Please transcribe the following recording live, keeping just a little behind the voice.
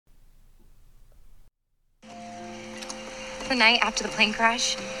the night after the plane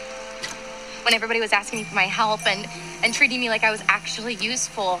crash, when everybody was asking me for my help and treating me like I was actually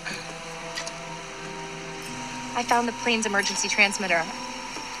useful, I found the plane's emergency transmitter.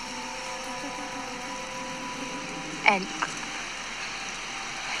 And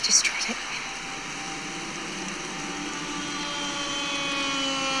I destroyed it.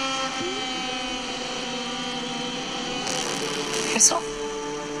 Crystal.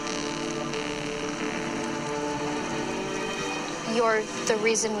 You're the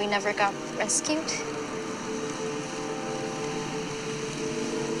reason we never got rescued?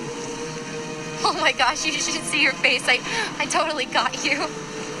 Oh my gosh, you should see your face. I totally got you.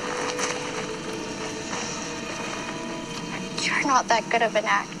 You're not that good of an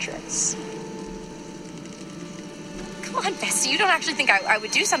actress. Come on, Bessie, you don't actually think I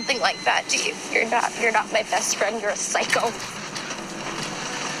would do something like that, do you? You're not my best friend. You're a psycho.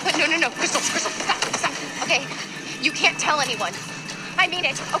 But no, Crystal, stop. Okay, you can't tell anyone. I mean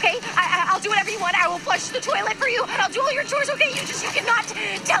it, okay? I'll do whatever you want. I will flush the toilet for you. I'll do all your chores, okay? You cannot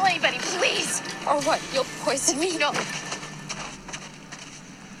tell anybody, please. Or what? You'll poison me? No.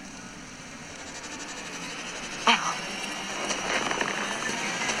 I'll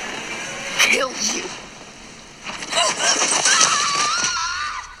kill you.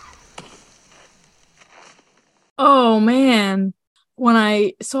 Oh, man. When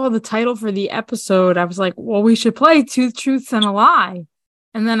I saw the title for the episode, I was like, well, we should play Two Truths and a Lie.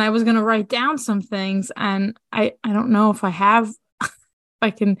 And then I was going to write down some things, and I don't know if if I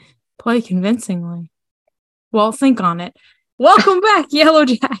can play convincingly. Well, think on it. Welcome back,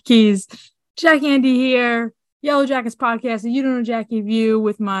 Yellowjackies. Jack Andy here. Yellowjackets podcast, a You Don't Know Jackie view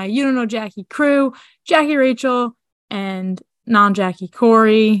with my You Don't Know Jackie crew, Jackie Rachel and non-Jackie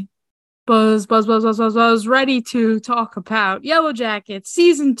Corey. Buzz, ready to talk about Yellowjackets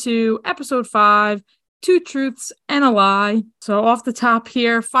Season 2, Episode 5, Two Truths and a Lie. So off the top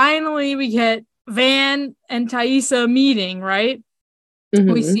here, finally we get Van and Taissa meeting, right?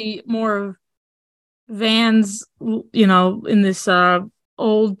 Mm-hmm. We see more of Van's, in this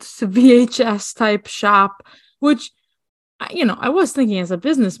old VHS type shop, which, I was thinking as a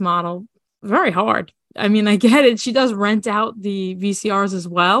business model, very hard. I mean, I get it. She does rent out the VCRs as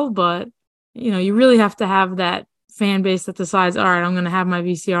well, but, you really have to have that fan base that decides, all right, I'm going to have my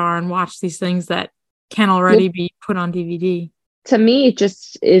VCR and watch these things that can already be put on DVD. To me, it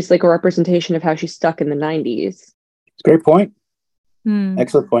just is like a representation of how she's stuck in the 90s. Great point.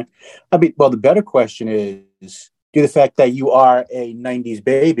 Excellent point. I mean, well, the better question is, due to the fact that you are a 90s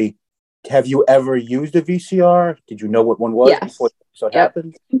baby, have you ever used a VCR? Did you know what one was before it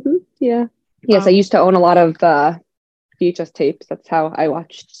happened? Mm-hmm. Yeah. Yes, I used to own a lot of VHS tapes. That's how I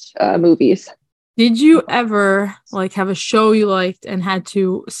watched movies. Did you ever have a show you liked and had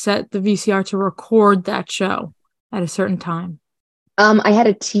to set the VCR to record that show at a certain time? I had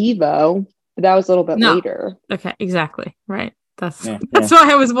a TiVo, but that was a little bit later. Okay, exactly. Right. That's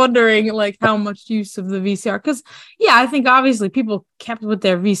why I was wondering how much use of the VCR, because I think obviously people kept with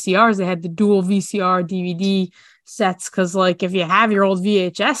their VCRs. They had the dual VCR DVD sets because if you have your old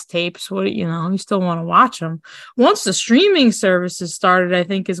VHS tapes, you still want to watch them. Once the streaming services started, I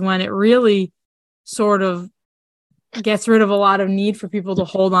think is when it really sort of gets rid of a lot of need for people to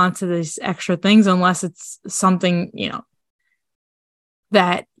hold on to these extra things unless it's something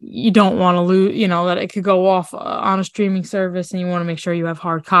that you don't want to lose, that it could go off on a streaming service and you want to make sure you have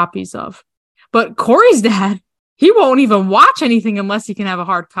hard copies of. But Corey's dad, he won't even watch anything unless he can have a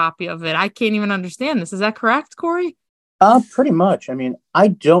hard copy of it. I can't even understand this. Is that correct, Corey? Pretty much. I mean, I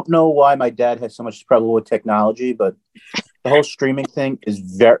don't know why my dad has so much trouble with technology, but the whole streaming thing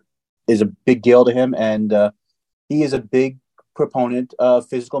is a big deal to him, and he is a big proponent of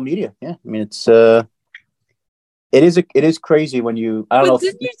physical media. Yeah, I mean, it is crazy when you. I don't know.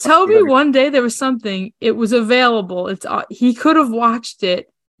 Didn't you tell me one day there was something? It was available. He could have watched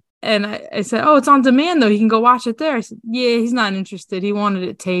it, and I said, "Oh, it's on demand though. He can go watch it there." I said, "Yeah, he's not interested. He wanted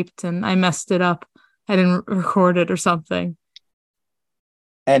it taped, and I messed it up. I didn't record it or something."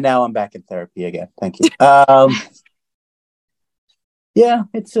 And now I'm back in therapy again. Thank you. Yeah,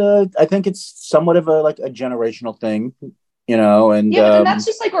 it's I think it's somewhat of a generational thing. And but then that's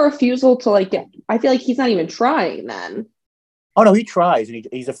just a refusal to get. I feel like he's not even trying then. Oh no, he tries, and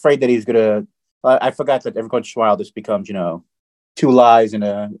he's afraid that he's gonna. I forgot that every once in a while this becomes, two lies and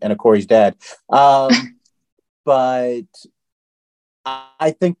a Corey's dad. But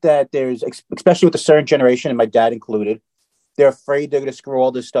I think that there's, especially with the certain generation, and my dad included, they're afraid they're gonna screw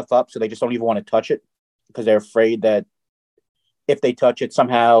all this stuff up, so they just don't even want to touch it because they're afraid that if they touch it,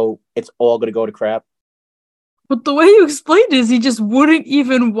 somehow it's all gonna go to crap. But the way you explained it is he just wouldn't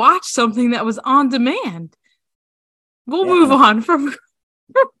even watch something that was on demand. We'll Yeah, move no. on from.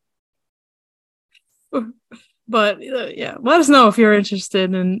 But yeah, let us know if you're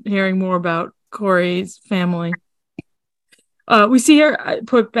interested in hearing more about Corey's family. We see her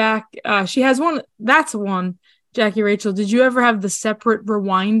put back. She has one. That's one. Jackie Rachel, did you ever have the separate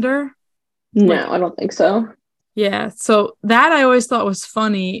rewinder? No, Like, I don't think so. yeah. So that I always thought was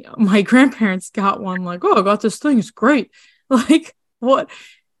funny. My grandparents got one. Like, oh, I got this thing. It's great. Like, what?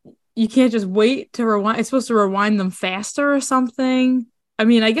 You can't just wait to rewind. It's supposed to rewind them faster or something. I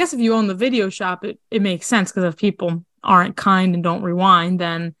mean, I guess if you own the video shop, it makes sense because if people aren't kind and don't rewind,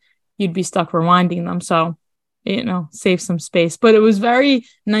 then you'd be stuck rewinding them. So, save some space. But it was very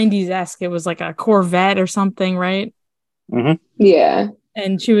 90s-esque. It was like a Corvette or something, right? Mm-hmm. Yeah.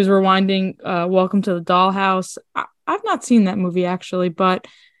 And she was rewinding Welcome to the Dollhouse. I've not seen that movie actually, but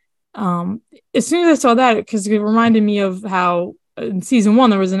as soon as I saw that, because it reminded me of how in season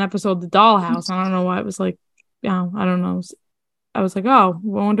 1 there was an episode The Dollhouse. I don't know why it was like, I don't know. I was like, oh, I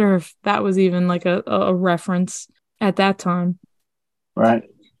wonder if that was even like a reference at that time. Right.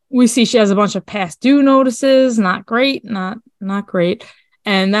 We see she has a bunch of past due notices. Not great, not great.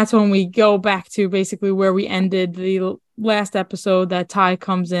 And that's when we go back to basically where we ended the last episode, that Ty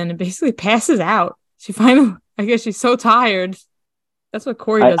comes in and basically passes out. She finally, I guess she's so tired. That's what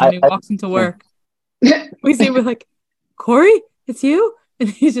Corey does when he walks into work. We see we're like, Corey, it's you? And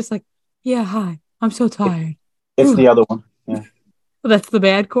he's just like, yeah, hi, I'm so tired. It's the other one. Yeah. Well, that's the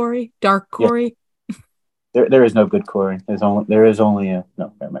bad Corey? Dark Corey? Yeah. There is no good Corey. There is only a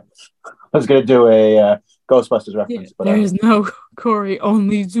no. Never mind. I was gonna do a Ghostbusters reference, but there is no Corey,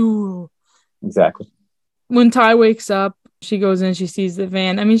 only Zool. Exactly. When Ty wakes up, she goes in, she sees the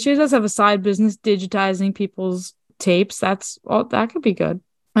van. I mean, she does have a side business digitizing people's tapes. That could be good.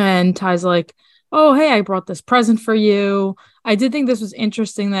 And Ty's like, oh, hey, I brought this present for you. I did think this was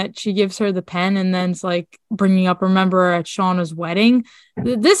interesting that she gives her the pen and then it's like bringing up, remember at Shauna's wedding.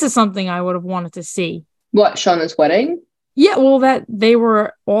 This is something I would have wanted to see. What, Shauna's wedding? Yeah, well, that they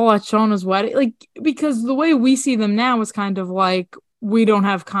were all at Shauna's wedding. Like, because the way we see them now is kind of like, we don't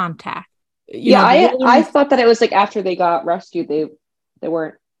have contact. I thought that it was like after they got rescued, they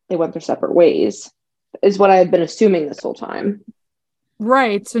went their separate ways, is what I had been assuming this whole time.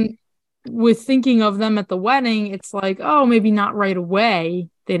 Right. So with thinking of them at the wedding, it's like, oh, maybe not right away.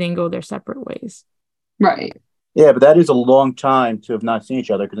 They didn't go their separate ways. Right. Yeah, but that is a long time to have not seen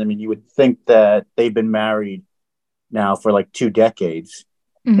each other. Because I mean, you would think that they've been married now for like 2 decades.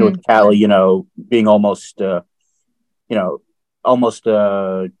 Mm-hmm. With Callie, being almost.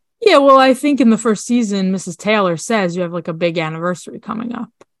 Yeah, well, I think in the first season, Mrs. Taylor says you have like a big anniversary coming up.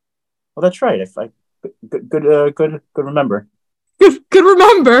 Well, that's right. Good remember. Good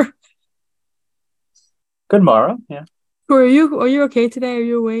remember. Good Mara. Yeah. Are you okay today? Are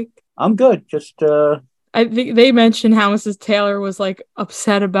you awake? I'm good. Just I think they mentioned how Mrs. Taylor was like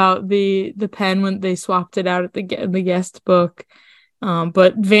upset about the pen when they swapped it out at the guest book.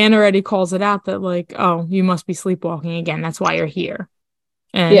 But Van already calls it out that like, oh, you must be sleepwalking again. That's why you're here.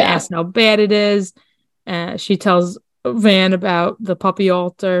 And asks how bad it is. She tells Van about the puppy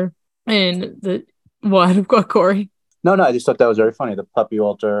altar and what Corey? No, I just thought that was very funny. The puppy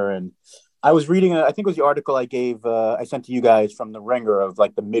altar, and I was reading, I think it was the article I sent to you guys from the Ringer of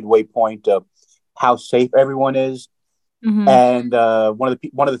like the midway point of how safe everyone is. Mm-hmm. And one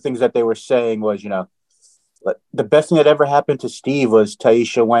of the things that they were saying was, the best thing that ever happened to Steve was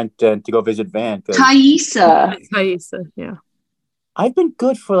Taisha went to go visit Van. Taisha, yeah. I've been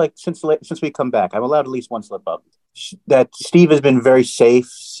good for like since we come back. I'm allowed at least one slip up. That Steve has been very safe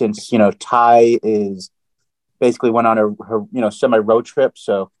since Ty is basically went on her semi road trip.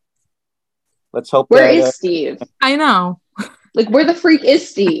 So let's hope. Where is Steve? I know. Like, where the freak is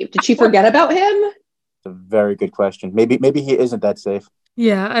Steve? Did she forget about him? It's a very good question. Maybe he isn't that safe.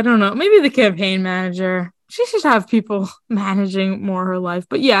 Yeah, I don't know. Maybe the campaign manager. She should have people managing more of her life.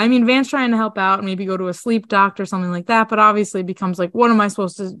 But yeah, I mean, Van's trying to help out, maybe go to a sleep doctor, something like that. But obviously it becomes like, what am I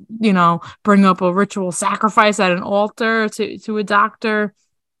supposed to, bring up a ritual sacrifice at an altar to a doctor?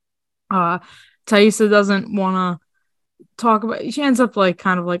 Taissa doesn't want to talk about, she ends up like,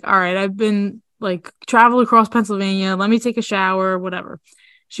 kind of like, all right, I've been like traveled across Pennsylvania. Let me take a shower, whatever.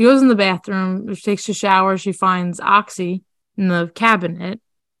 She goes in the bathroom, she takes a shower. She finds Oxy in the cabinet.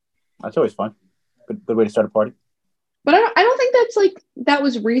 That's always fun. Good way to start a party. But I don't think that's like that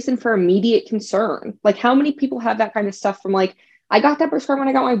was reason for immediate concern. Like, how many people have that kind of stuff from like, I got that prescribed when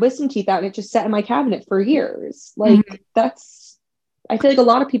I got my wisdom teeth out and it just sat in my cabinet for years. Like, I feel like a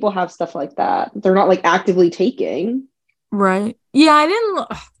lot of people have stuff like that. They're not like actively taking. Right. Yeah,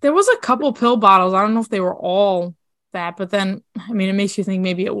 there was a couple pill bottles. I don't know if they were all that, but then, I mean, it makes you think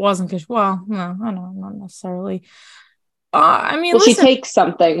maybe it wasn't because, well, no, I don't know, not necessarily. I mean, Well, listen. she takes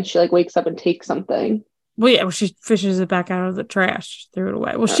something. She like wakes up and takes something. Well, yeah, she fishes it back out of the trash, threw it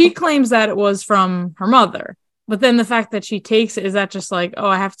away. Well, she claims that it was from her mother, but then the fact that she takes it, is that just like, oh,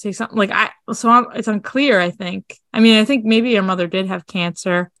 I have to take something? Like, it's unclear. I think. I mean, I think maybe her mother did have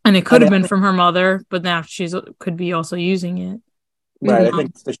cancer, and it could have been from her mother, but now could be also using it. Right.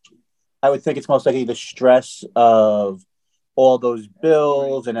 I would think it's most likely the stress of all those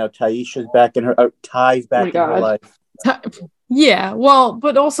bills, and now Taisha's back in her Ty's back in her life. Yeah, well,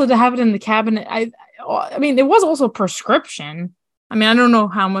 but also to have it in the cabinet, I mean, it was also prescription. I mean, I don't know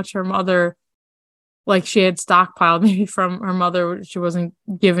how much her mother, like, she had stockpiled maybe from her mother. She wasn't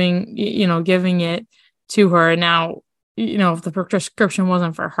giving it to her. And now, if the prescription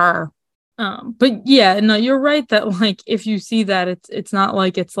wasn't for her. But yeah, no, you're right that, like, if you see that, it's not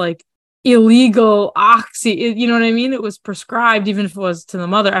like it's like illegal oxy, you know what I mean? It was prescribed, even if it was to the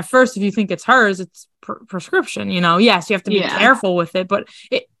mother. At first, if you think it's hers, it's prescription, yes, you have to be careful with it, but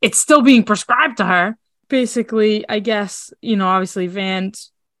it's still being prescribed to her. Basically, I guess, obviously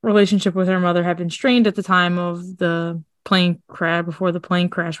Van's relationship with her mother had been strained at the time of the plane crash. Before the plane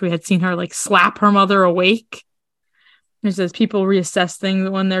crash, we had seen her like slap her mother awake. It says people reassess things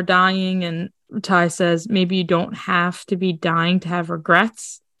when they're dying, and Ty says maybe you don't have to be dying to have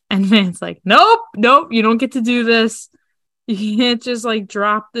regrets. And Van's like, nope, you don't get to do this. You can't just like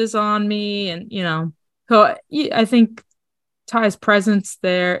drop this on me. And, so I think Ty's presence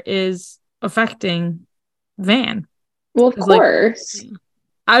there is affecting Van. Well, of course. Like,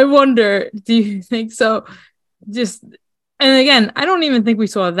 I wonder, do you think so? And again, I don't even think we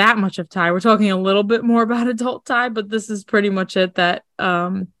saw that much of Ty. We're talking a little bit more about adult Ty, but this is pretty much it, that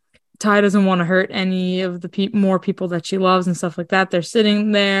Ty doesn't want to hurt any of the more people that she loves and stuff like that. They're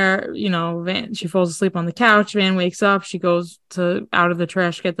sitting there, Van, she falls asleep on the couch. Van wakes up. She goes out of the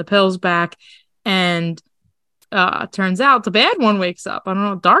trash to get the pills back. And turns out the bad one wakes up. I don't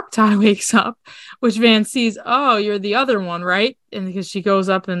know. Dark Ty wakes up, which Van sees. Oh, you're the other one, right? And because she goes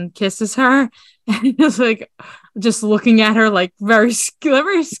up and kisses her, and it's like just looking at her like very,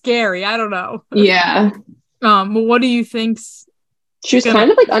 very scary. I don't know. Yeah. But what do you think's? She was kind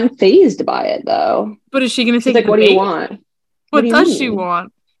of like unfazed by it, though. But is she going to take? Like, what do you want? What does she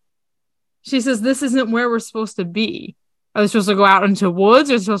want? She says, "This isn't where we're supposed to be. Are they supposed to go out into woods?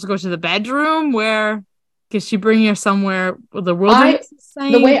 Or are they supposed to go to the bedroom? Where? Is she bringing her somewhere the wilderness is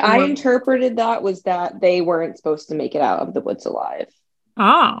safe? The way I interpreted that was that they weren't supposed to make it out of the woods alive.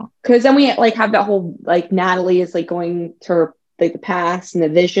 Oh, because then we like have that whole like Natalie is like going to her like the past and the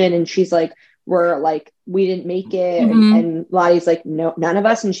vision, and she's like, we're like, we didn't make it, and Lottie's like, no, none of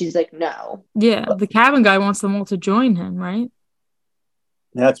us, and she's like, no. Yeah, the cabin guy wants them all to join him, right?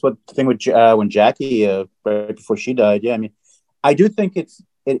 Yeah, that's what the thing with when Jackie right before she died. Yeah, I mean, I do think it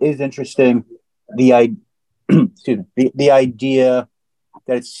is interesting the idea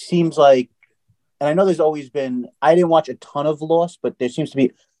that it seems like, and I know there's always been, I didn't watch a ton of Lost, but there seems to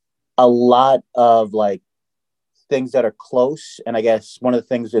be a lot of like things that are close. And I guess one of the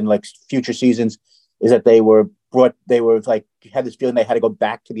things in like future seasons is that they were like, had this feeling they had to go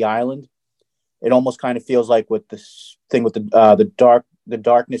back to the island. It almost kind of feels like with this thing with the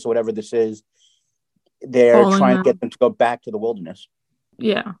darkness or whatever this is, they're trying to get them to go back to the wilderness.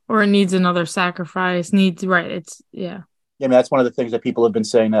 Yeah, or it needs another sacrifice. It's yeah. I mean, that's one of the things that people have been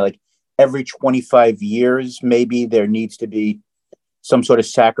saying, that like every 25 years, maybe there needs to be some sort of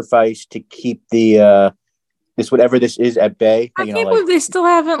sacrifice to keep the this whatever this is at bay. I can't believe they still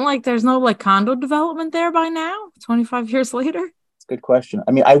haven't, like, there's no like condo development there by now. 25 years later. It's a good question.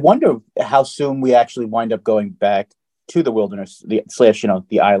 I mean, I wonder how soon we actually wind up going back to the wilderness, the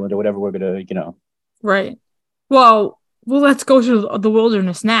island or whatever we're gonna, Right. Well, let's go to the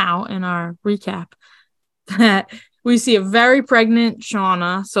wilderness now in our recap. That we see a very pregnant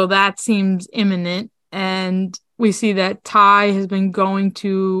Shauna, so that seems imminent. And we see that Ty has been going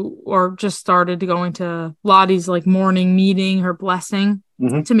to, or just started going to Lottie's like morning meeting, her blessing,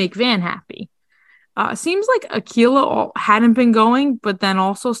 to make Van happy. Seems like Akila hadn't been going, but then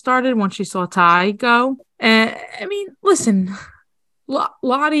also started when she saw Ty go. I mean, listen,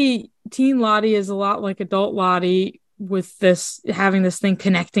 teen Lottie is a lot like adult Lottie, with this, having this thing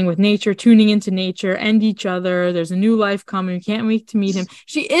connecting with nature, tuning into nature and each other. There's a new life coming. We can't wait to meet him.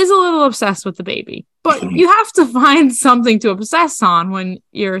 She is a little obsessed with the baby, but you have to find something to obsess on when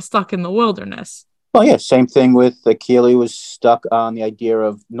you're stuck in the wilderness. Well, yeah, same thing with Keely was stuck on the idea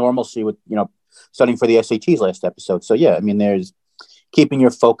of normalcy with, studying for the SATs last episode. So, yeah, I mean, there's keeping your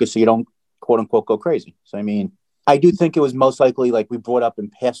focus so you don't, quote unquote, go crazy. So, I mean, I do think it was most likely, like we brought up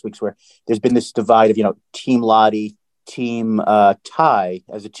in past weeks, where there's been this divide of, Team Lottie, Team Ty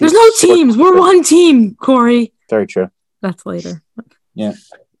as a two. There's no teams. We're one team, Corey. Very true. That's later. Yeah.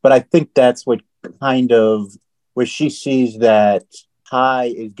 But I think that's what kind of where she sees that Ty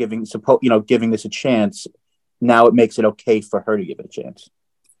is giving this a chance. Now it makes it okay for her to give it a chance.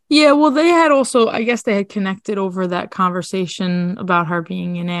 Yeah, well, they had also, I guess they had connected over that conversation about her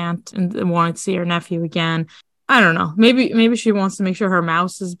being an aunt and wanted to see her nephew again. I don't know. Maybe she wants to make sure her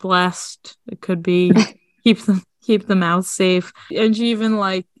mouse is blessed. It could be keep the mouse safe. And she even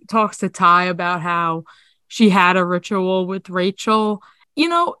like talks to Ty about how she had a ritual with Rachel. You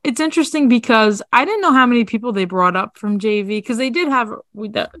know, it's interesting because I didn't know how many people they brought up from JV because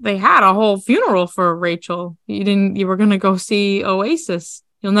they had a whole funeral for Rachel. You were going to go see Oasis.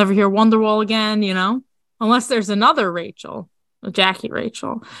 You'll never hear Wonderwall again, unless there's another Rachel, Jackie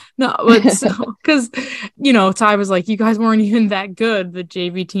Rachel. No, but because, Ty was like, you guys weren't even that good. The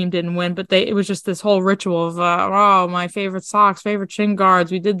JV team didn't win, but it was just this whole ritual of, my favorite socks, favorite shin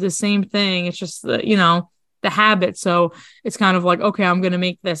guards. We did the same thing. It's just, the habit. So it's kind of like, okay, I'm going to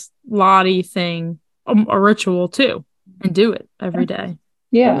make this Lottie thing a ritual too and do it every day.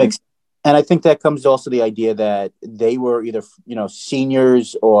 Yeah. And I think that comes also the idea that they were either,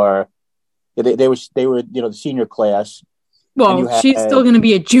 seniors or they were, the senior class. Well, she's still going to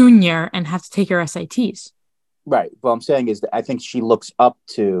be a junior and have to take her SATs. Right. What I'm saying is that I think she looks up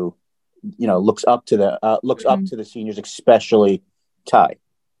to the seniors, especially Ty.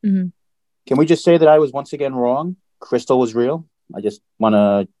 Mm-hmm. Can we just say that I was once again wrong? Crystal was real. I just want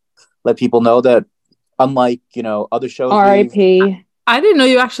to let people know that unlike, other shows. R.I.P. I didn't know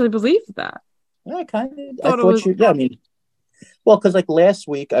you actually believed that. Yeah, I kind of. I thought you. Yeah, I mean, well, because like last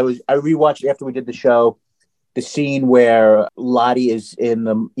week, I rewatched after we did the show, the scene where Lottie is in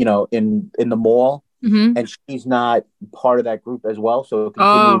the in the mall, mm-hmm. and she's not part of that group as well. So it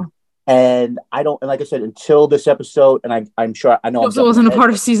continued. Oh. And I don't. And like I said, until this episode, and I'm sure I know. She also wasn't a part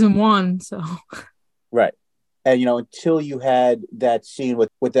of season 1, so. Right, and until you had that scene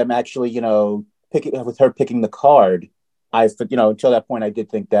with them actually, with her picking the card. Until that point, I did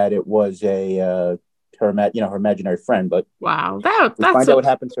think that it was her imaginary friend. But wow, we find out what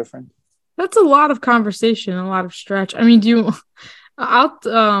happens to her friend. That's a lot of conversation, a lot of stretch. I mean, I'll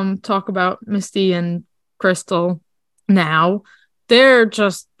talk about Misty and Crystal now. They're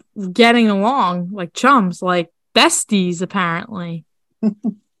just getting along like chums, like besties, apparently.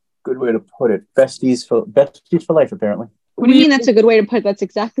 Good way to put it. Besties for life, apparently. What do you mean that's a good way to put it? That's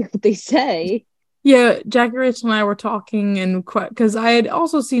exactly what they say. Yeah, Jackie Rachel and I were talking, and because I had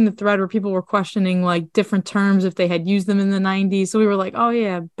also seen the thread where people were questioning like different terms if they had used them in the 90s. So we were like, oh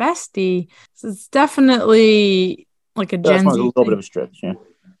yeah, bestie. So it's definitely like a Gen Z. A little bit of a stretch, yeah.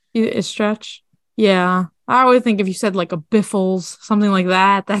 A stretch? Yeah. I always think if you said like a biffles, something like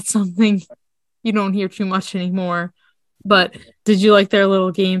that, that's something you don't hear too much anymore. But did you like their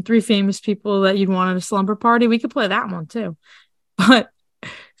little game, 3 famous people that you'd want at a slumber party? We could play that one too. But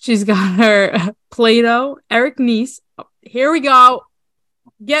she's got her Play-Doh, Eric Nies. Oh, here we go.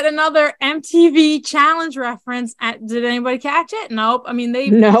 Get another MTV challenge reference. Did anybody catch it? Nope. I mean,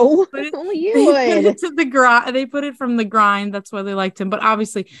 only you would. They put it from The Grind. That's why they liked him. But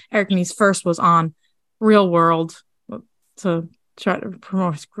obviously, Eric Nies first was on Real World to try to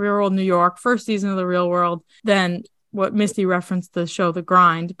promote Real World New York. First season of The Real World. Then what Misty referenced the show The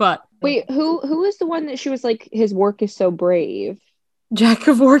Grind. But wait, who is the one that she was like, his work is so brave? Jack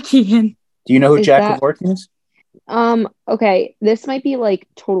Kevorkian. Do you know who Jack Kevorkian is? Okay, this might be like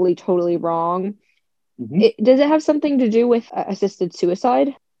totally wrong. Mm-hmm. Does it have something to do with assisted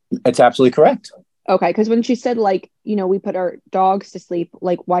suicide? It's absolutely correct. Okay, because when she said like, we put our dogs to sleep,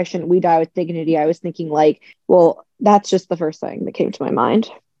 like why shouldn't we die with dignity? I was thinking like, well, that's just the first thing that came to my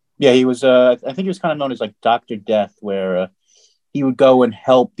mind. Yeah, he was. I think he was kind of known as like Dr. Death, where he would go and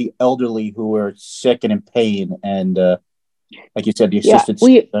help the elderly who were sick and in pain, and like you said, the assisted.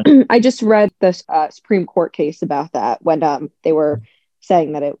 Yeah, I just read this Supreme Court case about that when they were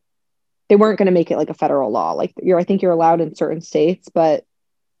saying that they weren't going to make it like a federal law. Like I think you're allowed in certain states, but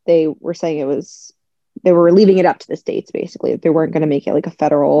they were saying they were leaving it up to the states basically. They weren't going to make it like a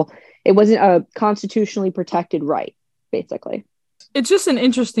federal. It wasn't a constitutionally protected right, basically. It's just an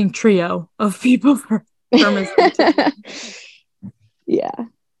interesting trio of people for Yeah.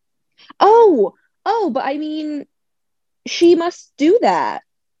 Oh, but I mean, she must do that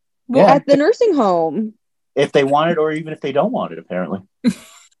at the nursing home. If they want it, or even if they don't want it, apparently.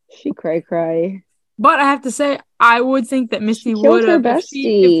 She cry. But I have to say, I would think that Misty would have, if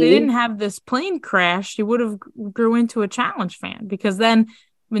they didn't have this plane crash, she would have grew into a challenge fan. Because then,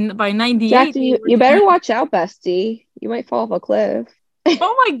 by 98... Jackie, you better watch out, bestie. You might fall off a cliff.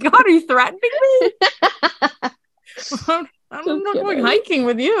 Oh my God, are you threatening me? I'm not going hiking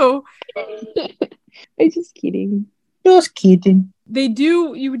with you. I'm just kidding. Just kidding.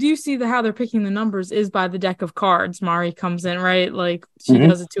 You do see how they're picking the numbers is by the deck of cards. Mari comes in, right? Like she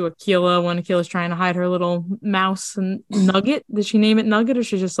does it to Akila when Akila's trying to hide her little mouse and Nugget. Did she name it Nugget, or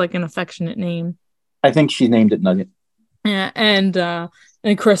she's just like an affectionate name? I think she named it Nugget. Yeah, and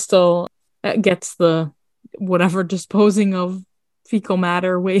Crystal gets the whatever disposing of fecal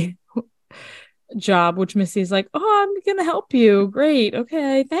matter job, which Missy's like, oh, I'm gonna help you. Great,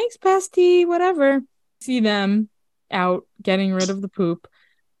 okay, thanks, Pesty. Whatever. See them out getting rid of the poop,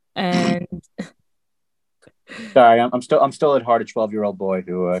 and Sorry, I'm still at heart a 12-year-old boy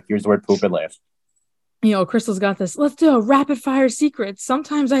who hears the word poop and laughs. Crystal's got this. Let's do a rapid fire secrets.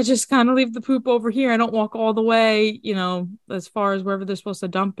 Sometimes I just kind of leave the poop over here. I don't walk all the way, as far as wherever they're supposed to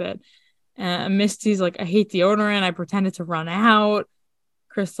dump it. And Misty's like, I hate deodorant. I pretended to run out.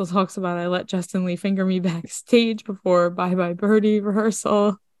 Crystal talks about I let Justin Lee finger me backstage before Bye Bye Birdie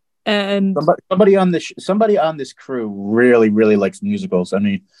rehearsal. And somebody on this crew really, really likes musicals. I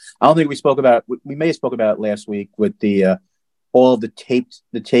mean, I don't think we may have spoke about it last week with the all of the tapes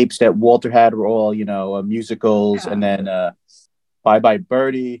that Walter had were all, musicals, and then Bye Bye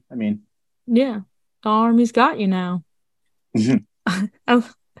Birdie. I mean, yeah, the Army's got you now.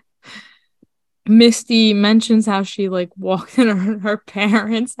 Misty mentions how she like walked in her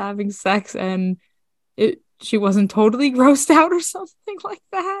parents having sex and she wasn't totally grossed out or something like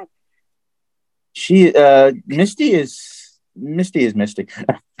that. Misty is Misty.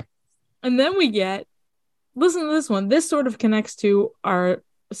 And then we get, listen to this one. This sort of connects to our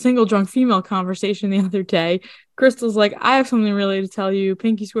single drunk female conversation the other day. Crystal's like, I have something really to tell you.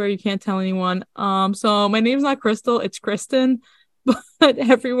 Pinky swear you can't tell anyone. So my name's not Crystal, it's Kristen, but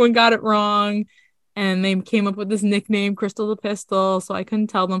everyone got it wrong. And they came up with this nickname, Crystal the Pistol. So I couldn't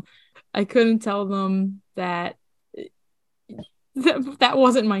tell them that that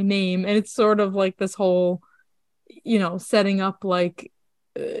wasn't my name. And it's sort of like this whole, setting up like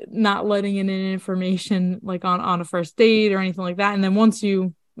not letting in information like on a first date or anything like that. And then once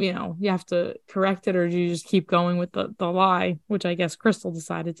you have to correct it, or do you just keep going with the lie, which I guess Crystal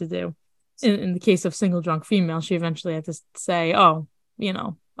decided to do. In the case of single drunk female, she eventually had to say, oh,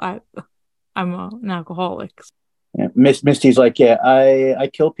 I'm an alcoholic. Yeah. Misty's like, yeah, I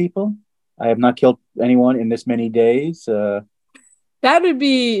kill people. I have not killed anyone in this many days. That would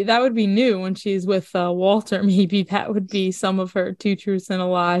be new when she's with Walter. Maybe that would be some of her two truths and a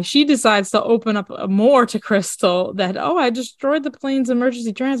lie. She decides to open up more to Crystal that, I destroyed the plane's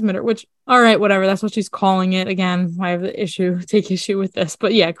emergency transmitter, which, all right, whatever. That's what she's calling it. Again, I have take issue with this.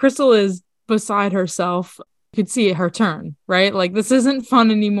 But yeah, Crystal is beside herself. You could see it, her turn, right? Like, this isn't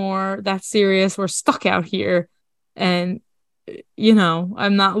fun anymore. That's serious. We're stuck out here. And,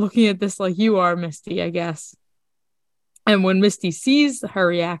 I'm not looking at this like you are, Misty, I guess. And when Misty sees her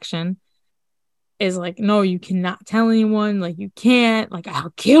reaction, is like, no, you cannot tell anyone. Like, you can't. Like,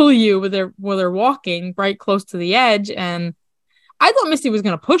 I'll kill you. While they're walking right close to the edge. And I thought Misty was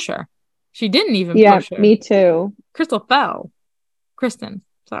going to push her. She didn't even push her. Yeah, me too. Crystal fell. Kristen,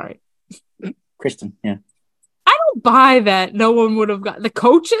 sorry. Kristen, yeah. I don't buy that no one would have got. The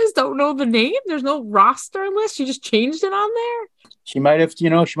coaches don't know the name. There's no roster list. She just changed it on there. She might have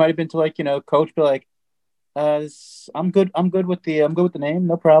been to like, coach be like, I'm good with the name,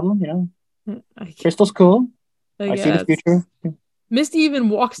 no problem, Crystal's cool. I see the future. Misty even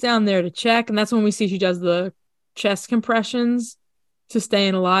walks down there to check, and that's when we see she does the chest compressions to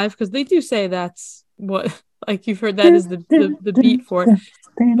staying alive, because they do say that's what, like, you've heard that is the beat for it.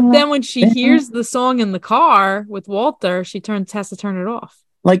 But then when she hears the song in the car with Walter, she has to turn it off.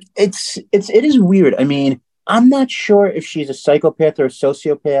 Like, it is weird. I mean, I'm not sure if she's a psychopath or a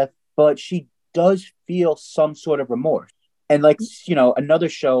sociopath, but she does feel some sort of remorse. And like, another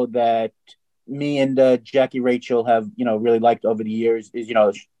show that me and Jackie Rachel have, really liked over the years is,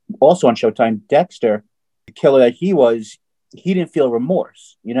 also on Showtime, Dexter, the killer that he didn't feel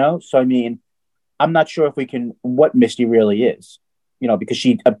remorse, So, I mean, I'm not sure what Misty really is, because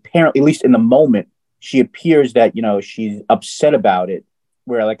she apparently, at least in the moment, she appears that, she's upset about it,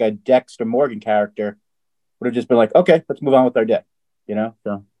 where like a Dexter Morgan character would have just been like, okay, let's move on with our day,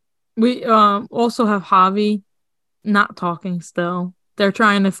 so. We also have Javi not talking still. They're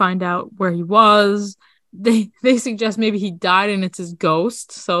trying to find out where he was. They suggest maybe he died and it's his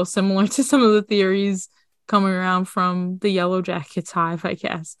ghost. So similar to some of the theories coming around from the Yellowjackets hive, I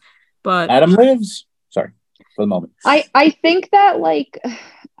guess. But Adam lives. Sorry for the moment. I think that like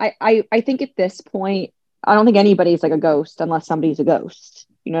I think at this point, I don't think anybody's like a ghost unless somebody's a ghost.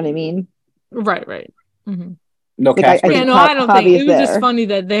 You know what I mean? Right. Mm-hmm. No, like, Casper. Yeah, no, I don't think it was just funny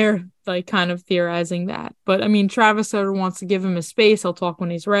that they're like kind of theorizing that. But I mean, Travis sort of wants to give him his space. He'll talk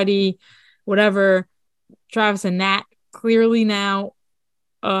when he's ready, whatever. Travis and Nat clearly now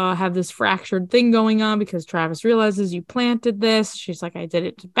have this fractured thing going on because Travis realizes you planted this. She's like, I did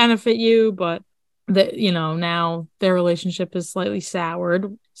it to benefit you, but that, you know, now their relationship is slightly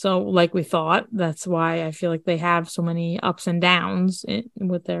soured. So like we thought, that's why I feel like they have so many ups and downs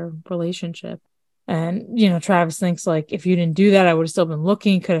with their relationship. And, you know, Travis thinks like, if you didn't do that, I would have still been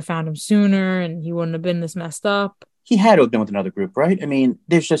looking, could have found him sooner and he wouldn't have been this messed up. He had to have been with another group, right? I mean,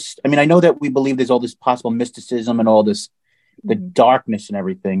 I know that we believe there's all this possible mysticism and all this, the darkness and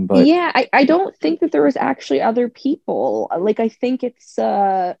everything, but yeah, I don't think that there was actually other people. Like, I think it's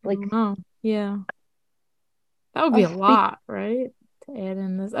like, oh yeah, that would be a lot, right? To add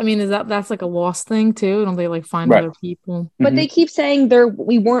in this, I mean, that's like a lost thing too? Don't they like find right. other people? But they keep saying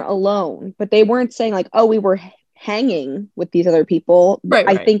we weren't alone, but they weren't saying like, oh, we were hanging with these other people. Right.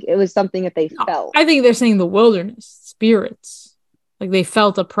 I think it was something that they felt. I think they're saying the wilderness spirits, like they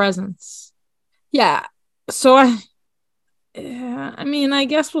felt a presence. Yeah. So I mean, I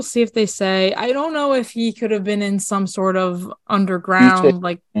guess we'll see if they say. I don't know if he could have been in some sort of underground,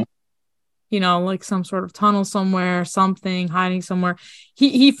 like, you know, like some sort of tunnel somewhere, something, hiding somewhere.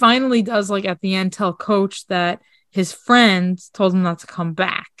 He finally does, like, at the end, tell Coach that his friend told him not to come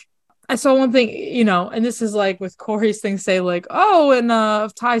back. I saw one thing, you know, and this is like with Corey's thing, say like, oh, and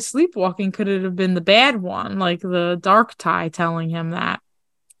if Ty sleepwalking, could it have been the bad one, like the dark Ty telling him that?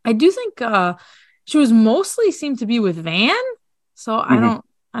 I do think she was mostly seemed to be with Van, so I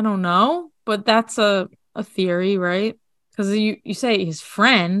don't know, but that's a theory, right? Because you say his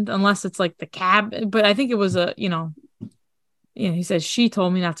friend, unless it's like the cab, but I think it was he says she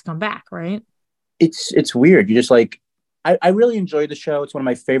told me not to come back, right? It's weird. You just like I really enjoy the show. It's one of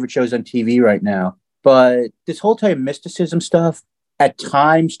my favorite shows on TV right now. But this whole type of mysticism stuff at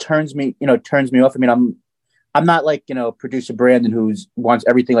times turns me off. I mean, I'm not like, you know, producer Brandon who wants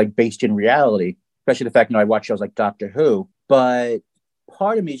everything like based in reality, especially the fact, you know, I watch shows like Doctor Who. But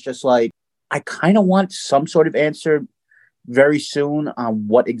part of me is just like, I kind of want some sort of answer very soon on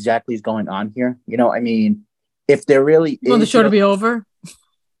what exactly is going on here. You know, I mean, if there really is, the show to be over?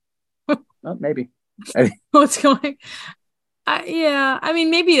 Well, maybe. What's going? Yeah, I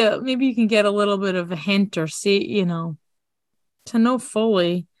mean, maybe you can get a little bit of a hint or see, you know, to know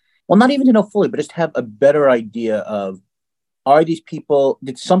fully. Well, not even to know fully, but just have a better idea of, are these people,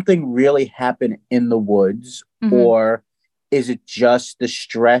 did something really happen in the woods, or is it just the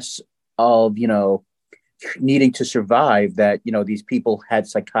stress of, you know, needing to survive that, you know, these people had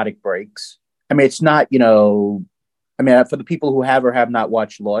psychotic breaks? I mean, it's not, you know, I mean, for the people who have or have not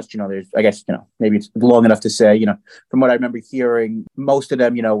watched Lost, you know, there's, I guess, you know, maybe it's long enough to say, you know, from what I remember hearing, most of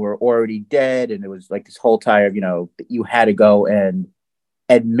them, you know, were already dead. And it was like this whole time of, you know, you had to go and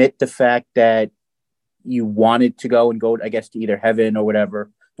admit the fact that you wanted to go, I guess, to either heaven or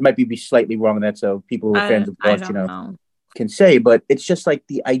whatever. It might be slightly wrong in that. So people who are fans of Lost, you know, can say, but it's just like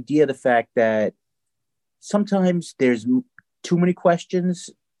the idea, the fact that sometimes there's too many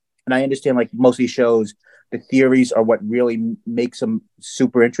questions. And I understand like most of these shows, the theories are what really makes them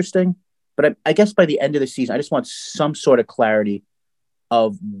super interesting. But I guess by the end of the season, I just want some sort of clarity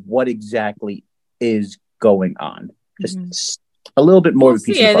of what exactly is going on. Just a little bit more of a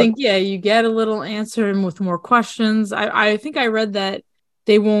piece of the puzzle. I think, you get a little answer and with more questions. I think I read that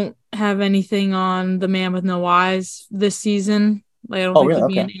they won't have anything on the Man with No Eyes this season. Like, I don't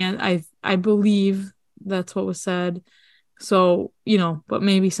think it'd be I believe that's what was said. So, you know, but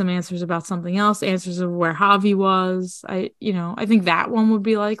maybe some answers about something else, answers of where Javi was. I think that one would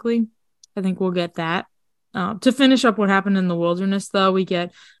be likely. I think we'll get that. To finish up what happened in the wilderness, though, we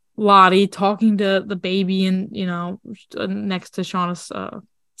get Lottie talking to the baby and, you know, next to Shauna's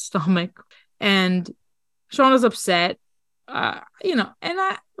stomach. And Shauna's upset, you know, and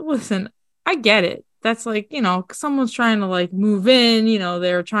I get it. That's like, you know, someone's trying to like move in, you know,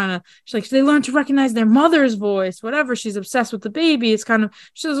 she's like, they learn to recognize their mother's voice, whatever. She's obsessed with the baby. It's kind of,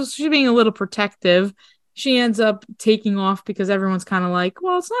 she's being a little protective. She ends up taking off because everyone's kind of like,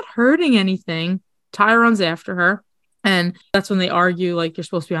 well, it's not hurting anything. Ty runs after her. And that's when they argue, like, you're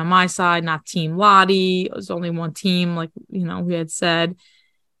supposed to be on my side, not Team Lottie. It was only one team, like, you know, we had said.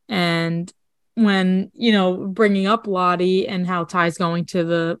 And when, you know, bringing up Lottie and how Ty's going to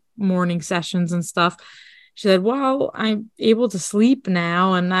the morning sessions and stuff, she said, well, I'm able to sleep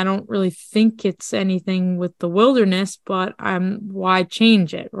now and I don't really think it's anything with the wilderness, but why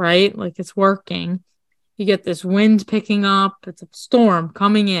change it, right? Like, it's working. You get this wind picking up, it's a storm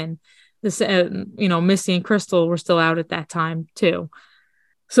coming in. This, you know, Missy and Crystal were still out at that time too.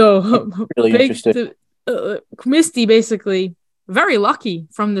 So really interesting. Misty basically very lucky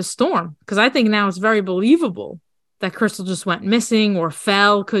from the storm, because I think now it's very believable that Crystal just went missing or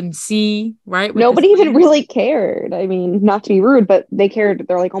fell, couldn't see, right? With Nobody this even lens. really cared. I mean, not to be rude, but they cared.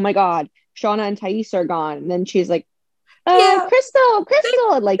 They're like, oh my God, Shauna and Thais are gone. And then she's like, Yeah, Crystal.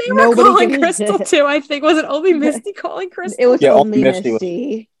 And like they were nobody calling gives a Crystal shit. too. I think was it only Misty calling It Crystal? was Yeah, only only Misty was.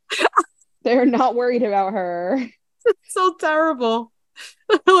 Misty. They're not worried about her. So terrible.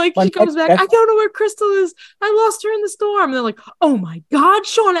 Like Well, she comes back. I don't know where Crystal is. I lost her in the storm. And they're like, oh my God,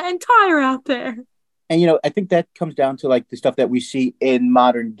 Shauna and Ty are out there. And I think that comes down to like the stuff that we see in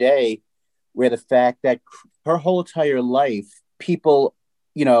modern day, where the fact that her whole entire life, people,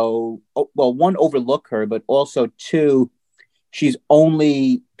 well, one, overlook her, but also two,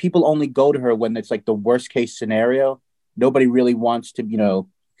 people only go to her when it's like the worst case scenario. Nobody really wants to,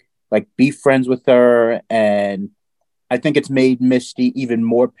 like be friends with her. And I think it's made Misty even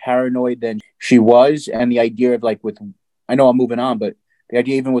more paranoid than she was. And the idea of I know I'm moving on, but the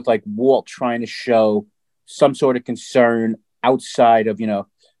idea even with like Walt trying to show some sort of concern outside of,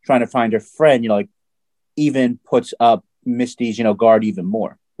 trying to find her friend, like even puts up Misty's, guard even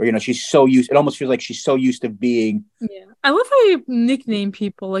more. Where, she's so used, it almost feels like she's so used to being. Yeah. I love how you nickname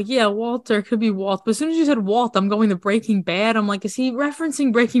people. Like, yeah, Walter could be Walt. But as soon as you said Walt, I'm going to Breaking Bad. I'm like, is he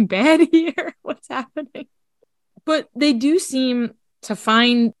referencing Breaking Bad here? What's happening? But they do seem to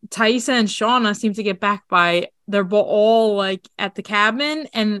find Taissa and Shauna seem to get back by they're all like at the cabin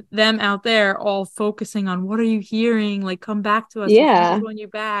and them out there all focusing on what are you hearing? Like, come back to us. Yeah. We want you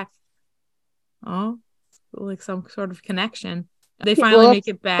back. Oh, like some sort of connection. They finally make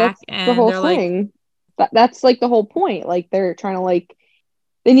it back and the they're whole like, thing. That's like the whole point. Like they're trying to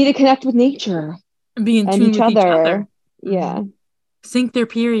they need to connect with nature be in and tune each with each other. other. Yeah. Mm-hmm. Sync their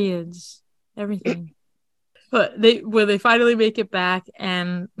periods, everything. But when they finally make it back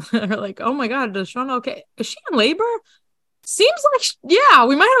and they're like, oh my God, is Shauna okay? Is she in labor? Seems like, yeah,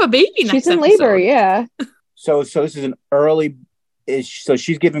 we might have a baby next She's in episode. labor, yeah. So this is an early, so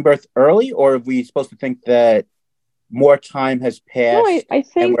she's giving birth early, or are we supposed to think that more time has passed I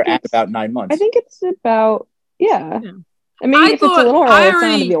think and we're at about 9 months? I think it's about, yeah. Yeah. And maybe if it's a little early, it's not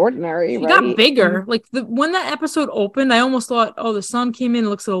out of the ordinary, she right? got bigger. Like when that episode opened, I almost thought, oh, the sun came in, it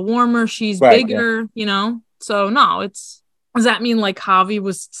looks a little warmer. She's bigger, So no, does that mean like Javi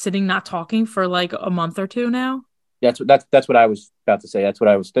was sitting not talking for like a month or two now? That's what I was about to say. That's what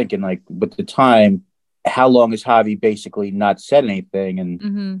I was thinking. Like with the time, how long has Javi basically not said anything?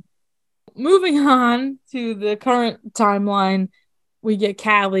 And Moving on to the current timeline, we get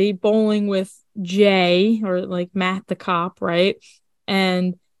Callie bowling with Jay, or like Matt the cop, right?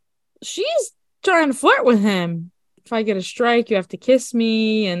 And she's trying to flirt with him. If I get a strike, you have to kiss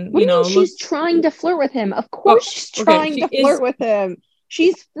me. And what do you mean she's trying to flirt with him? Of course she's trying to flirt with him.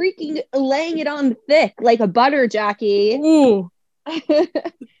 She's freaking laying it on thick like a butter, Jackie. Ooh.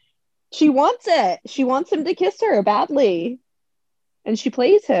 She wants it. She wants him to kiss her badly. And she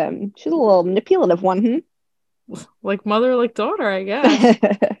plays him. She's a little manipulative one. Like mother, like daughter, I guess.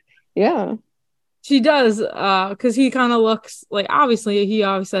 Yeah. She does, because he kind of looks like, obviously, he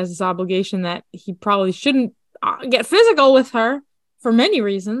has this obligation that he probably shouldn't get physical with her for many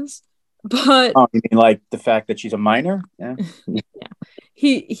reasons. But you mean like the fact that she's a minor? Yeah. Yeah.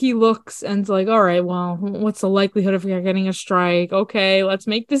 He looks and's like, all right, well, what's the likelihood of her getting a strike? Okay, let's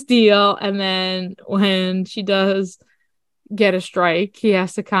make this deal. And then when she does get a strike, he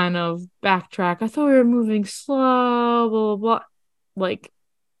has to kind of backtrack. I thought we were moving slow, blah blah blah.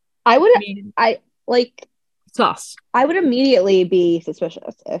 Like, sus. I would immediately be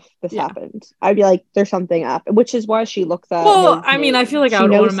suspicious if this happened. I'd be like, there's something up, which is why she looks at. Well, I mean, I feel like I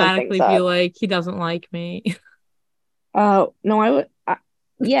would automatically be like, he doesn't like me. Oh no, I would.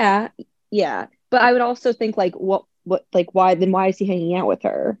 Yeah. But I would also think like, what, like, why is he hanging out with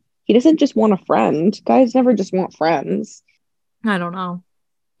her? He doesn't just want a friend. Guys never just want friends. I don't know.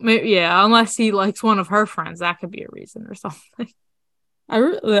 Maybe, yeah, unless he likes one of her friends, that could be a reason or something. I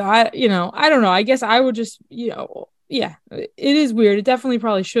don't know. I guess I would just, yeah, it is weird. It definitely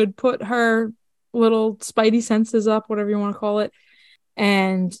probably should put her little spidey senses up, whatever you want to call it.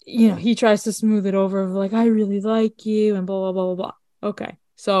 And, he tries to smooth it over, like, I really like you, and blah, blah, blah, blah, blah. Okay.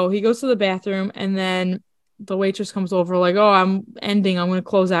 So he goes to the bathroom, and then the waitress comes over, like, oh, I'm going to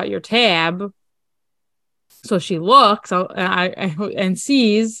close out your tab. So she looks and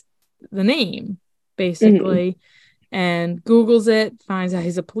sees the name, basically, and Googles it, finds out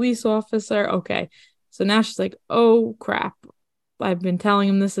he's a police officer. Okay. So now she's like, oh, crap. I've been telling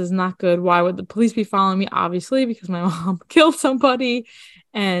him this is not good. Why would the police be following me? Obviously, because my mom killed somebody,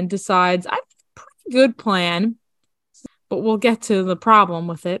 and decides I have a pretty good plan, but we'll get to the problem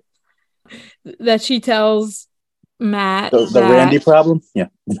with it. That she tells Matt the Randy problem? Yeah.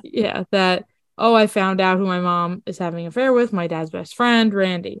 Yeah, that, Oh, I found out who my mom is having an affair with, my dad's best friend,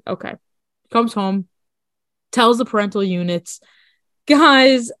 Randy. Okay. Comes home, tells the parental units,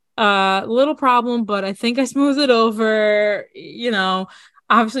 guys, little problem, but I think I smoothed it over.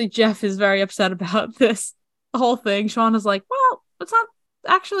 Obviously Jeff is very upset about this whole thing. Shauna's like, well, it's not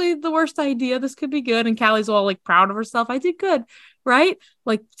actually the worst idea. This could be good. And Callie's all like proud of herself. I did good, right?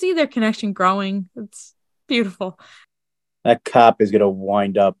 Like, see their connection growing. It's beautiful. That cop is gonna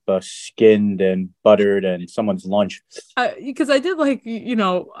wind up skinned and buttered and someone's lunch. Because I did like,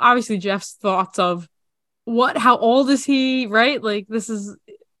 obviously Jeff's thoughts of how old is he, right? Like, this is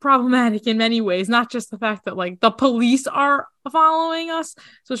problematic in many ways, not just the fact that like the police are following us.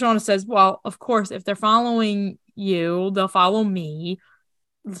 So Shauna says, well, of course, if they're following you, they'll follow me.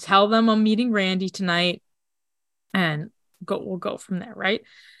 Tell them I'm meeting Randy tonight and we'll go from there, right?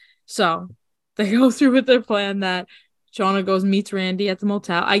 So they go through with their plan that Shauna goes, meets Randy at the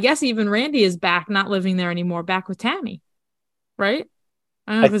motel. I guess even Randy is back, not living there anymore, back with Tammy, right?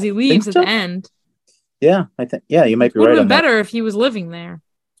 I don't know, because he leaves at the end. Yeah, I think, yeah, you might be right. Would have been better if he was living there.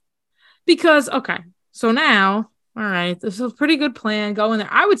 Because, okay, so now, all right, this is a pretty good plan. Go in there.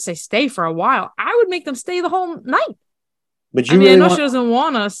 I would say stay for a while. I would make them stay the whole night. But I know she doesn't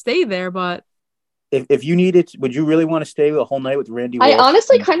want to stay there, but if you needed, would you really want to stay the whole night with Randy Walsh? I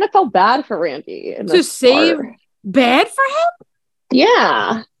honestly kind of felt bad for Randy. To save bad for him?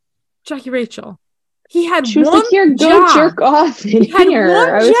 Yeah. Jackie Rachel. He had she was one like, here, go job. Jerk off in here.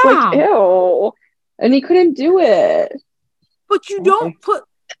 I was like, ew. And he couldn't do it. But you don't put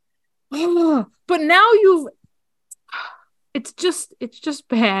but now it's just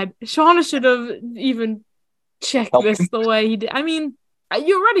bad. Shauna should have even checked this the way he did. I mean,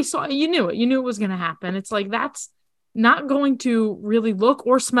 you already saw it. You knew it was going to happen. It's like, that's not going to really look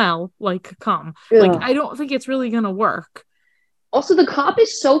or smell like cum. Ugh. Like, I don't think it's really going to work. Also, the cop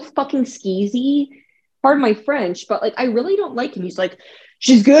is so fucking skeezy. Pardon my French, but like, I really don't like him. He's like,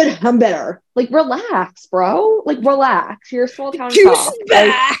 she's good, I'm better. Like, relax, bro. Like, relax. You're a small town cop.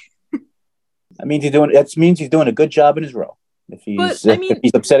 Like, that means he's doing a good job in his role. If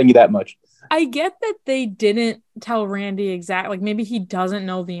he's upsetting you that much. I get that they didn't tell Randy exactly, like maybe he doesn't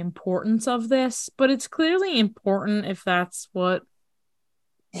know the importance of this, but it's clearly important if that's what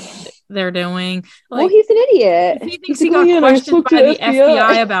they're doing. Like, well, he's an idiot. If he thinks he got questioned by the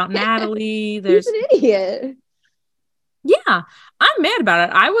FBI about Natalie, he's an idiot. Yeah, I'm mad about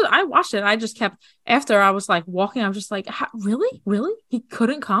it. I watched it. I just kept, after I was like walking, I was just like, really? He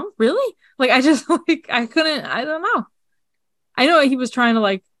couldn't come? Really? Like, I just like, I couldn't, I don't know. I know he was trying to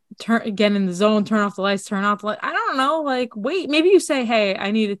like get in the zone, turn off the lights, turn off the light. I don't know. Like, wait, maybe you say, hey,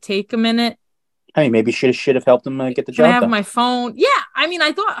 I need to take a minute. I mean, maybe should have helped him get the job done. I have my phone. Yeah. I mean,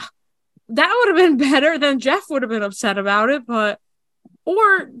 I thought that would have been better than Jeff would have been upset about it,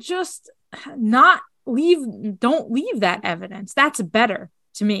 or just don't leave that evidence. That's better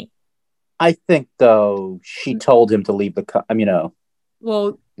to me. I think though, she told him to leave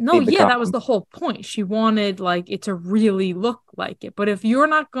well, no, yeah, that was the whole point. She wanted like it to really look like it. But if you're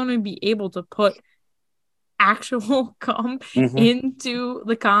not going to be able to put actual cum into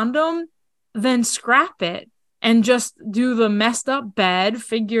the condom, then scrap it and just do the messed up bed.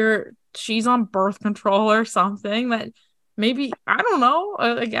 Figure she's on birth control or something. That maybe, I don't know.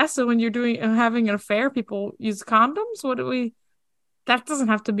 I guess when you're having an affair, people use condoms. That doesn't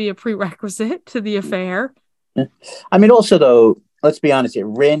have to be a prerequisite to the affair. I mean, also though, let's be honest here.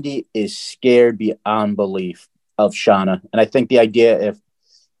 Randy is scared beyond belief of Shauna. And I think the idea, if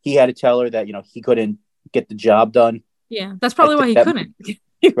he had to tell her that, he couldn't get the job done. Yeah, that's probably why he couldn't.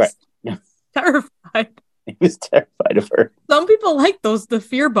 He was terrified. He was terrified of her. Some people like the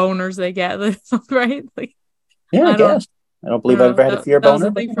fear boners they get, right? Like, yeah, I guess. I don't believe I've ever had a fear boner. That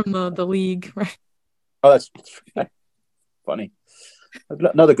was a thing from the league, right? Oh, that's funny.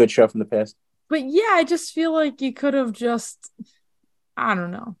 Another good show from the past. But yeah, I just feel like you could have just, I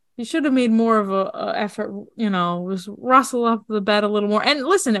don't know. You should have made more of a effort, was rustle up the bed a little more. And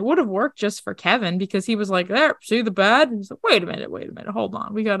listen, it would have worked just for Kevin because he was like, there, see the bed? And he's like, wait a minute, hold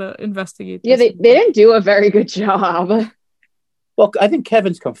on. We got to investigate this. Yeah, they didn't do a very good job. Well, I think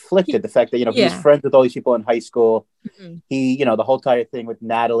Kevin's conflicted. The fact that, he's friends with all these people in high school. Mm-hmm. He, the whole entire thing with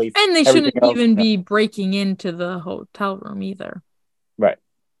Natalie. And they shouldn't even be breaking into the hotel room either. Right.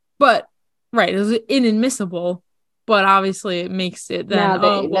 But, right, it was inadmissible. But obviously it makes it then,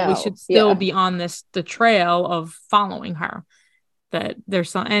 we should still be on the trail of following her. That there's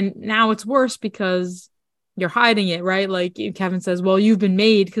some, and now it's worse because you're hiding it, right? Like Kevin says, well, you've been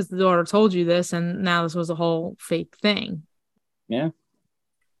made because the daughter told you this, and now this was a whole fake thing. Yeah.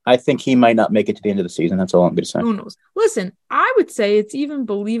 I think he might not make it to the end of the season. That's all I'm going to say. Who knows? Listen, I would say it's even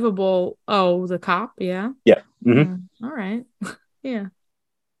believable. Oh, the cop, yeah. Yeah. Mm-hmm. All right. Yeah.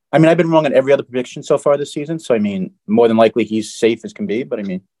 I mean, I've been wrong on every other prediction so far this season. So, I mean, more than likely he's safe as can be. But, I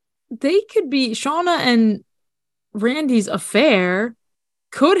mean. They could be, Shauna and Randy's affair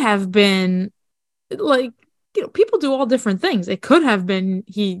could have been, like, people do all different things. It could have been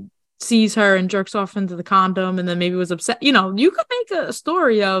he sees her and jerks off into the condom and then maybe was upset. You could make a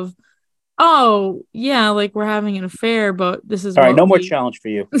story of, oh, yeah, like we're having an affair, but this is all right. No more challenge for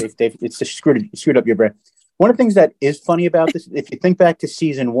you. It's just screwed up your brain. One of the things that is funny about this, if you think back to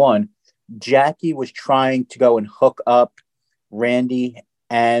season 1, Jackie was trying to go and hook up Randy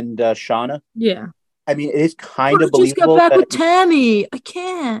and Shauna. Yeah. I mean, it is kind of believable. Just got back with Tammy. I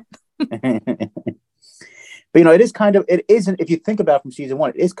can't. But, it is kind of, it isn't, if you think about it from season 1,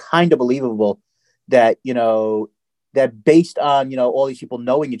 it is kind of believable that, that based on, all these people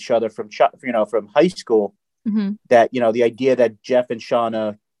knowing each other from high school, mm-hmm. that, the idea that Jeff and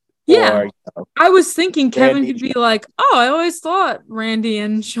Shauna. Yeah. Or, I was thinking Kevin Randy could be like, oh, I always thought Randy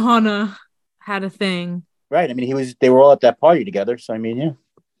and Shauna had a thing. Right. I mean, they were all at that party together. So, I mean, yeah.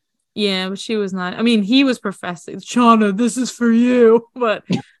 Yeah, but she was not. I mean, he was professing, Shauna, this is for you. But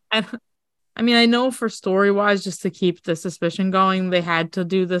I mean, I know for story-wise, just to keep the suspicion going, they had to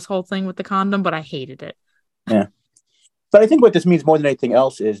do this whole thing with the condom, but I hated it. Yeah. But I think what this means more than anything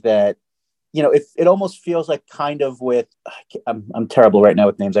else is that, if it almost feels like kind of with, I'm terrible right now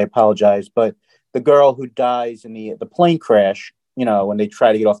with names, I apologize, but the girl who dies in the plane crash, when they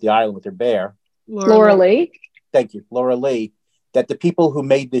try to get off the island with her bear. Laura Lee. Thank you, Laura Lee. That the people who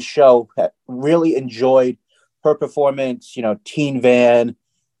made this show really enjoyed her performance, Teen Van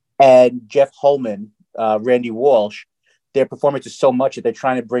and Jeff Holman, Randy Walsh, their performances so much that they're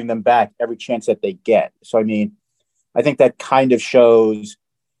trying to bring them back every chance that they get. So, I mean, I think that kind of shows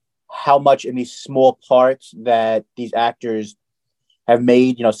how much in these small parts that these actors have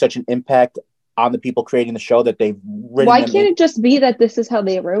made, such an impact on the people creating the show that they've written. Why can't it just be that this is how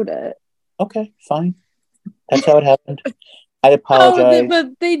they wrote it? Okay, fine. That's how it happened. I apologize.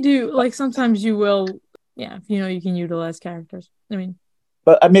 But they do, like, sometimes you will, yeah, you can utilize characters. I mean.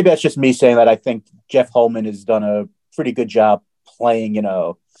 But maybe that's just me saying that I think Jeff Holman has done a pretty good job playing,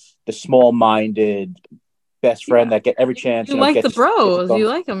 the small-minded best friend that get every chance. You like the bros. You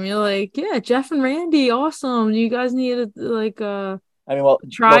like them. You're like, yeah, Jeff and Randy, awesome. You guys need triad.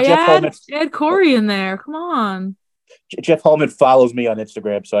 Jeff Holman, add Corey in there. Come on. Jeff Holman follows me on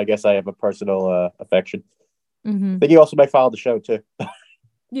Instagram, so I guess I have a personal affection. Mm-hmm. But you also might follow the show too.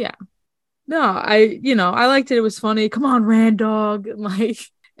 Yeah. No, I liked it. It was funny. Come on, Rand Dog. Like,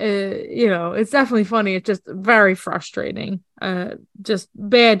 it's definitely funny. It's just very frustrating. Just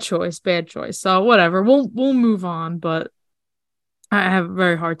bad choice. So whatever. We'll move on, but I have a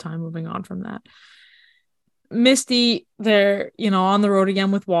very hard time moving on from that. Misty, they're, on the road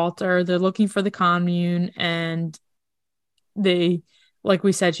again with Walter. They're looking for the commune, and they, like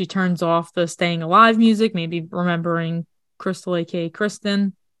we said, she turns off the Staying Alive music, maybe remembering Crystal, aka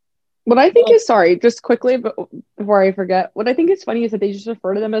Kristen. What I think is, sorry, just quickly, but before I forget, what I think is funny is that they just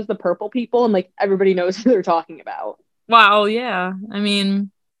refer to them as the purple people, and like everybody knows who they're talking about. Wow, yeah. I mean,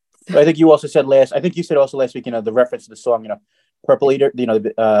 I think you also said last week, the reference to the song, Purple Eater,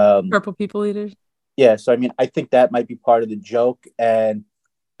 Purple People Eaters. Yeah, so I mean, I think that might be part of the joke, and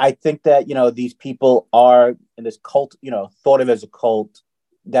I think that these people are in this cult, thought of as a cult.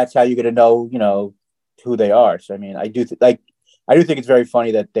 That's how you're going to know, who they are. So I mean, I do think it's very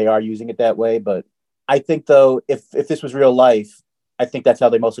funny that they are using it that way. But I think, though, if this was real life, I think that's how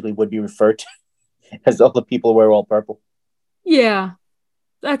they mostly would be referred to, as all the people wear all purple. Yeah,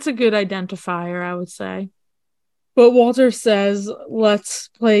 that's a good identifier, I would say. But Walter says, let's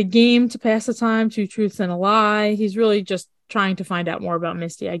play a game to pass the time, 2 truths and a lie. He's really just trying to find out more about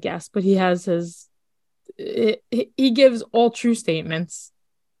Misty, I guess. But he has he gives all true statements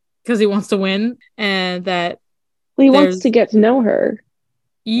because he wants to win, and that he wants to get to know her.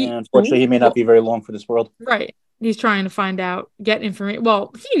 Unfortunately, he may not be very long for this world. Right. He's trying to find out, get information.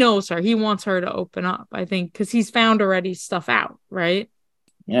 Well, he knows her. He wants her to open up, I think, because he's found already stuff out, right?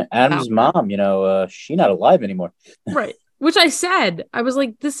 Yeah, Adam's mom, she's not alive anymore. Right. Which I said, I was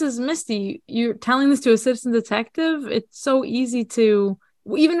like, this is Misty. You're telling this to a citizen detective? It's so easy to,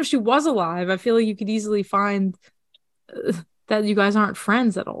 even if she was alive, I feel like you could easily find that you guys aren't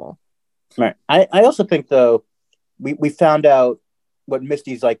friends at all. Right. I also think, though, we found out what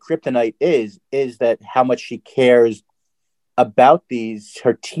Misty's like kryptonite is that how much she cares about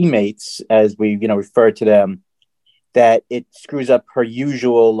her teammates, as we, refer to them, that it screws up her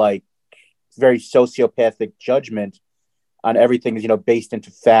usual, like, very sociopathic judgment on everything is, based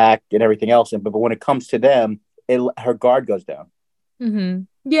into fact and everything else. But when it comes to them, her guard goes down. Mm-hmm.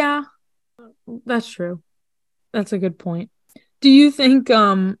 Yeah, that's true. That's a good point. Do you think,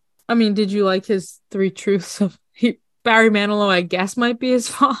 did you like his three truths of Barry Manilow, I guess, might be his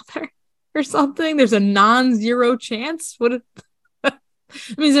father or something? There's a non-zero chance.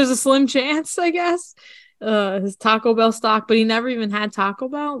 There's a slim chance, I guess. His Taco Bell stock, but he never even had Taco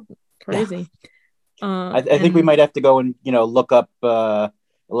Bell. Crazy. I think we might have to go and look up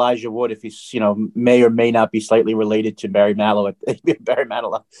Elijah Wood if he's may or may not be slightly related to Barry Manilow,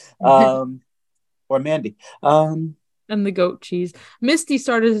 or Mandy. And the goat cheese. Misty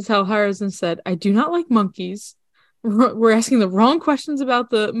started to tell hers and said, "I do not like monkeys. We're asking the wrong questions about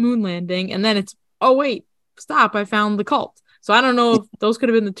the moon landing." And then it's, oh wait, stop! I found the cult. So I don't know if those could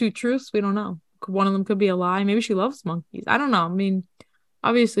have been the two truths. We don't know. One of them could be a lie. Maybe she loves monkeys. I don't know. I mean,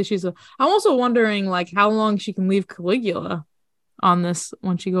 obviously I'm also wondering like how long she can leave Caligula on this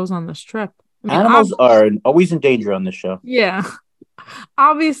when she goes on this trip. Animals are always in danger on this show. Yeah.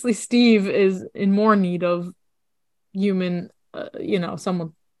 Obviously Steve is in more need of human,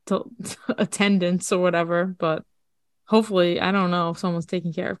 someone to attendance or whatever, but hopefully, I don't know if someone's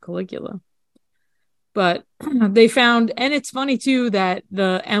taking care of Caligula. But they found, and it's funny too that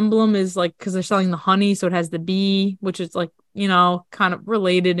the emblem is like, because they're selling the honey, so it has the bee, which is like, kind of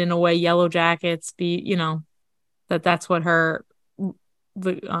related in a way. Yellowjackets bee, that's what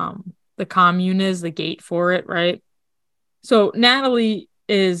the commune is, the gate for it, right? So Natalie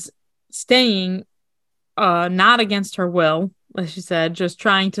is staying, not against her will, as she said, just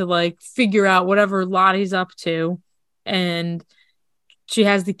trying to like figure out whatever Lottie's up to, and she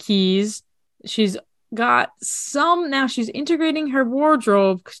has the keys. She's got some now. She's integrating her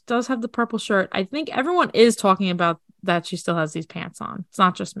wardrobe. She does have the purple shirt. I think everyone is talking about that she still has these pants on. It's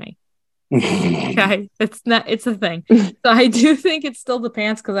not just me. Okay, it's a thing. So I do think it's still the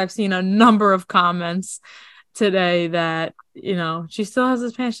pants because I've seen a number of comments today that she still has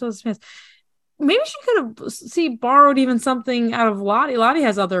this pants. She still has this pants. Maybe she could have borrowed even something out of Lottie. Lottie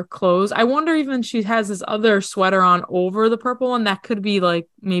has other clothes. I wonder even she has this other sweater on over the purple one that could be like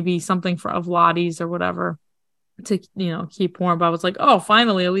maybe something of Lottie's or whatever to keep warm. But I was like, oh,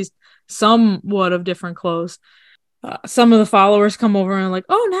 finally, at least somewhat of different clothes. Some of the followers come over and are like,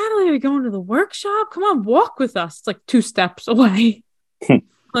 oh, Natalie, are we going to the workshop? Come on, walk with us. It's like 2 steps away.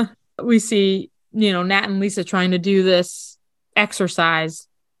 We see, Nat and Lisa trying to do this exercise.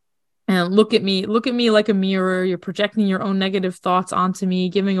 And look at me like a mirror. You're projecting your own negative thoughts onto me.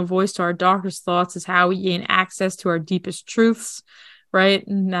 Giving a voice to our darkest thoughts is how we gain access to our deepest truths, right?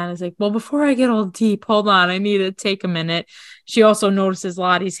 And Nana's like, well, before I get all deep, hold on. I need to take a minute. She also notices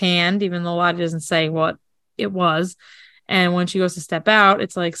Lottie's hand, even though Lottie doesn't say what it was. And when she goes to step out,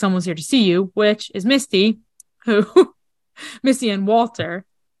 it's like, someone's here to see you, which is Misty, Misty and Walter.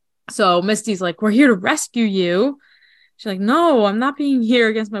 So Misty's like, we're here to rescue you. She's like, no, I'm not being here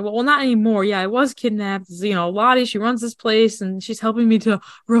against my will. Well, not anymore. Yeah, I was kidnapped. Lottie, she runs this place and she's helping me to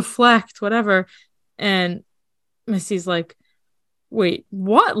reflect, whatever. And Misty's like, wait,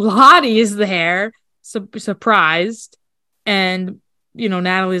 what? Lottie is there? Surprised. And,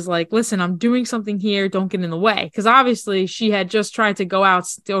 Natalie's like, listen, I'm doing something here. Don't get in the way. Because obviously she had just tried to go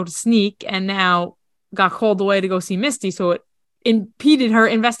to sneak and now got called away to go see Misty. So it impeded her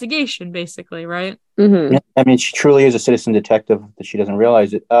investigation, basically, right? Mm-hmm. I mean, she truly is a citizen detective that she doesn't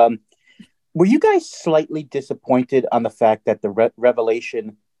realize it. Were you guys slightly disappointed on the fact that the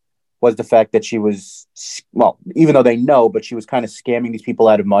revelation was the fact that she was, well, even though they know, but she was kind of scamming these people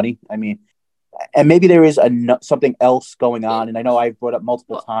out of money? I mean, and maybe there is something else going on. And I know I've brought up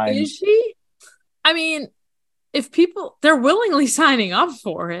multiple times. Is she? I mean, if people, they're willingly signing up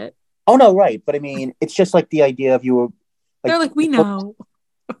for it. Oh, no, right. But I mean, it's just like the idea of you were. They're like, we know.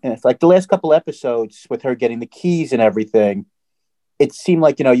 It's like the last couple episodes with her getting the keys and everything. It seemed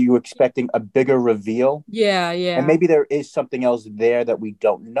like, you were expecting a bigger reveal. Yeah. And maybe there is something else there that we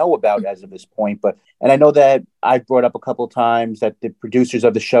don't know about as of this point. And I know that I've brought up a couple of times that the producers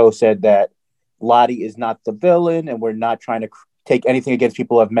of the show said that Lottie is not the villain and we're not trying to take anything against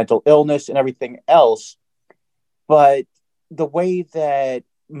people who have mental illness and everything else. But the way that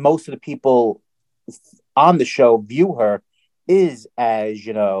most of the people on the show view her is as,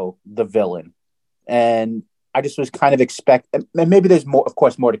 the villain. And I just was kind of and maybe there's more, of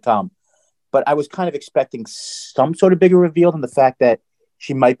course, more to come, but I was kind of expecting some sort of bigger reveal than the fact that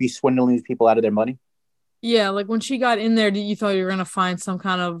she might be swindling these people out of their money. Yeah, like when she got in there, you thought you were going to find some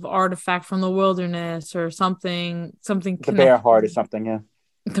kind of artifact from the wilderness or something. The bear heart or something, yeah.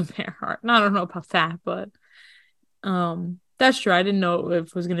 The bear heart. I don't know about that, but that's true. I didn't know if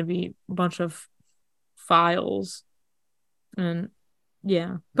it was going to be a bunch of files. And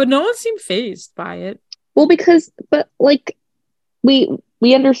yeah, but no one seemed phased by it. Well, but like we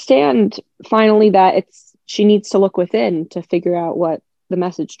understand finally that she needs to look within to figure out what the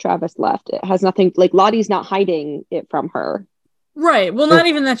message Travis left. It has nothing, like Lottie's not hiding it from her. Right. Well, not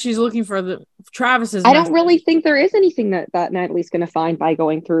even that she's looking for the Travis's I message. don't really think there is anything that Natalie's going to find by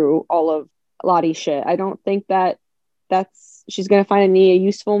going through all of Lottie's shit. I don't think she's going to find any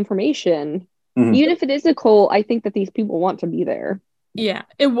useful information. Mhm. Even if it is a cult, I think that these people want to be there. Yeah.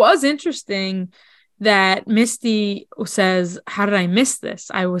 It was interesting that Misty says, how did I miss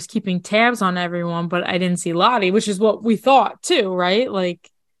this? I was keeping tabs on everyone, but I didn't see Lottie, which is what we thought too, right? Like,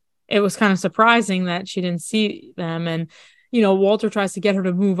 it was kind of surprising that she didn't see them. And, Walter tries to get her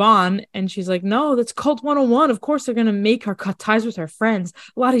to move on. And she's like, no, that's cult 101. Of course, they're going to make her cut ties with her friends.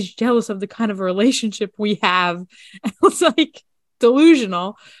 Lottie's jealous of the kind of relationship we have. It was like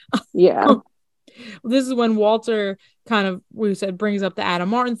delusional. Yeah. This is when Walter we said, brings up the Adam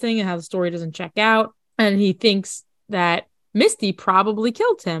Martin thing and how the story doesn't check out. And he thinks that Misty probably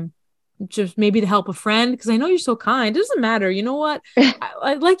killed him, just maybe to help a friend. Because I know you're so kind. It doesn't matter. You know what?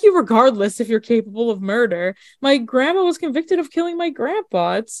 I like you regardless if you're capable of murder. My grandma was convicted of killing my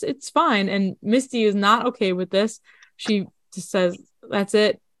grandpa. It's fine. And Misty is not okay with this. She just says, that's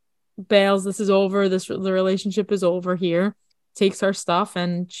it. Bails. This is over. The relationship is over here. Takes her stuff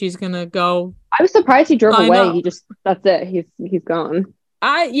and she's gonna go. I was surprised he drove away. That's it. He's gone.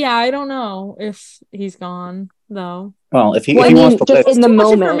 I don't know if he's gone though. Well, if he wants to just live, in the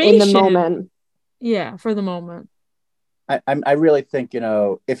moment. Yeah, for the moment. I really think,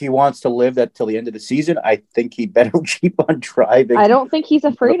 if he wants to live that till the end of the season, I think he better keep on driving. I don't think he's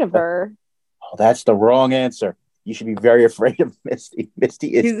afraid of her. Oh, that's the wrong answer. You should be very afraid of Misty.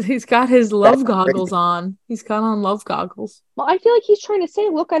 Misty is. He's got his love goggles on. He's got on love goggles. Well, I feel like he's trying to say,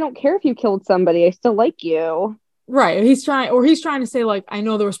 look, I don't care if you killed somebody. I still like you. Right. He's trying to say, like, I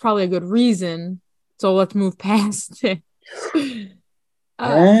know there was probably a good reason, so let's move past it.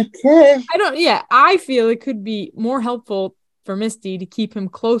 Okay. I feel it could be more helpful for Misty to keep him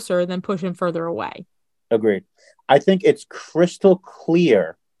closer than push him further away. Agreed. I think it's crystal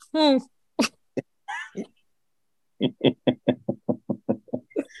clear. Uh-huh.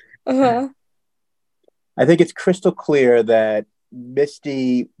 I think it's crystal clear that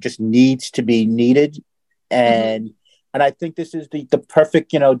Misty just needs to be needed, and I think this is the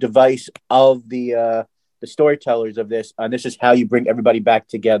perfect device of the storytellers of this. And this is how you bring everybody back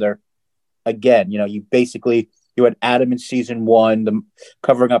together again. You had Adam in season 1,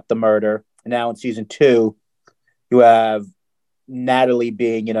 covering up the murder, and now in season 2, you have Natalie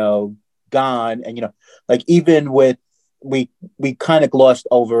being gone, and like even with we kind of glossed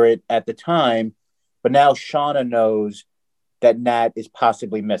over it at the time, but now Shauna knows that Nat is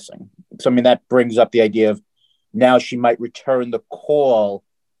possibly missing. So I mean that brings up the idea of now she might return the call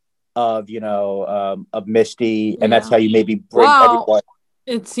of of Misty, and that's how you maybe bring everyone.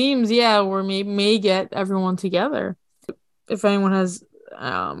 It seems we may get everyone together. If anyone has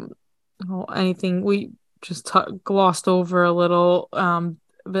anything, we just glossed over a little,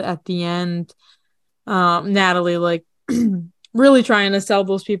 but at the end, Natalie, like, really trying to sell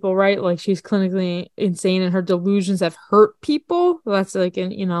those people, right? Like, she's clinically insane and her delusions have hurt people. That's like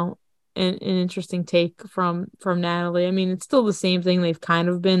an interesting take from Natalie. I mean, it's still the same thing they've kind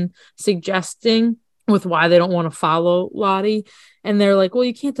of been suggesting with why they don't want to follow Lottie. And they're like, well,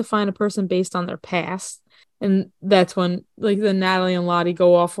 you can't define a person based on their past. And that's when, like, the Natalie and Lottie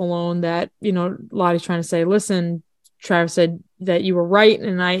go off alone, that, Lottie's trying to say, listen, Travis said that you were right,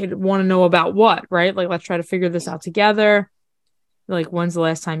 and I want to know about what, right? Like, let's try to figure this out together. Like, when's the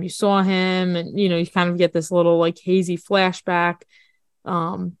last time you saw him? And, you kind of get this little, like, hazy flashback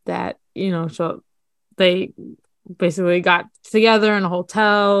that, so they basically got together in a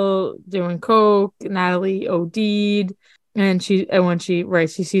hotel doing coke. Natalie OD'd. And when she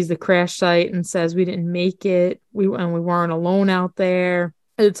sees the crash site and says, we didn't make it. We weren't alone out there.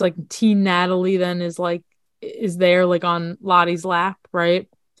 It's like teen Natalie then is there like on Lottie's lap, right?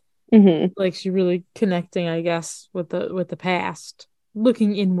 Mm-hmm. Like, she's really connecting, I guess, with the past,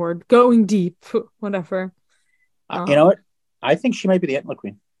 looking inward, going deep, whatever. You know what? I think she might be the Antler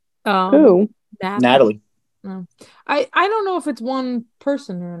Queen. Who? Natalie. No. I don't know if it's one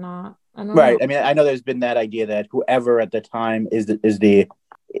person or not. I don't know. I mean, I know there's been that idea that whoever at the time is the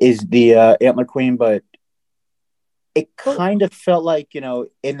Antler Queen, but it kind of felt like,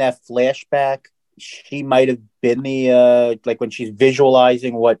 in that flashback, she might have been the like when she's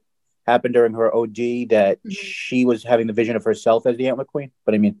visualizing what happened during her OD, that she was having the vision of herself as the Antler Queen.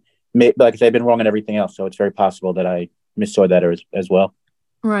 But I mean, like I said, I've been wrong on everything else, so it's very possible that I missaw that as well.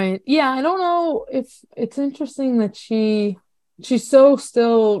 Right. Yeah, I don't know if it's interesting that she's so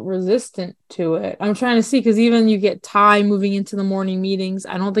still resistant to it. I'm trying to see because even you get Ty moving into the morning meetings.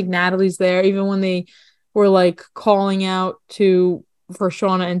 I don't think Natalie's there. Even when they were like calling out to for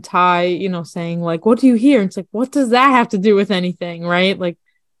Shauna and Ty, saying like, "What do you hear?" And it's like, what does that have to do with anything, right? Like,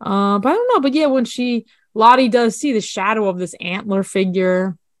 but I don't know. But yeah, when Lottie does see the shadow of this antler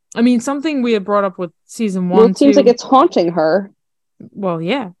figure. I mean, something we had brought up with season Well, one it seems too. like it's haunting her. Well,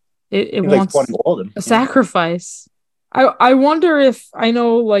 yeah, it Seems like wants pointing all of them. a sacrifice. I wonder if I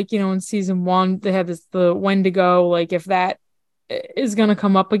know, like, in season one they had the Wendigo, like if that is gonna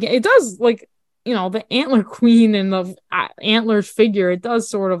come up again. It does, like, the antler queen and the antlers figure. It does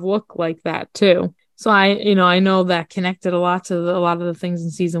sort of look like that too. So I know that connected a lot to a lot of the things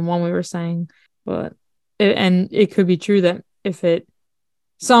in season one we were saying, but it could be true that if it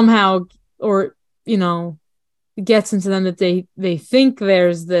somehow or gets into them that they think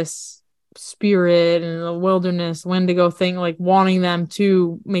there's this spirit in the wilderness Wendigo thing, like wanting them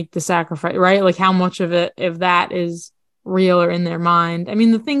to make the sacrifice, right? Like how much of it, if that is real or in their mind. I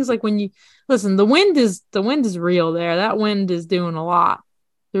mean, the things like when you listen, the wind is real there. That wind is doing a lot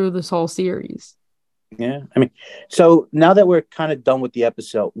through this whole series. Yeah, I mean, so now that we're kind of done with the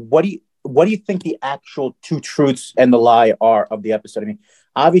episode, what do you think the actual two truths and the lie are of the episode? I mean,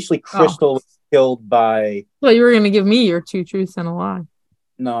 obviously Crystal was killed by. Well, you were going to give me your two truths and a lie.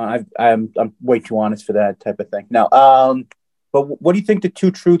 No, I'm way too honest for that type of thing. No, but what do you think the two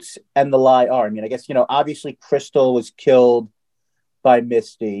truths and the lie are? I mean, I guess obviously Crystal was killed by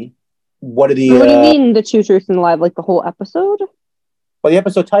Misty. What are the? What do you mean the two truths and the lie? Like the whole episode? Well, the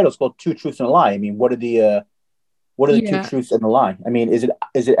episode title is called Two Truths and a Lie. I mean, what are the? What are the two truths and the lie? I mean, is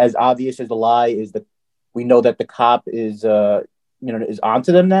it as obvious as the lie? Is that we know that the cop is is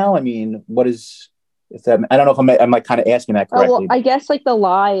onto them now? I mean, what is? If that, I don't know if I'm like kind of asking that correctly. Well, I guess like the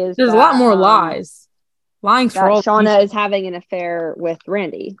lie is there's that, a lot more lies. Lying for all Shauna is having an affair with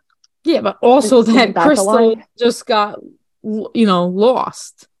Randy. Yeah, but also that Crystal lie? just got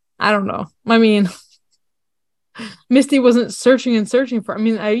lost. I don't know. I mean, Misty wasn't searching for. I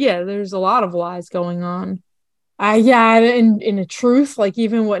mean, yeah, there's a lot of lies going on. Yeah, in a truth, like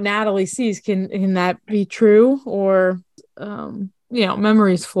even what Natalie sees, can that be true or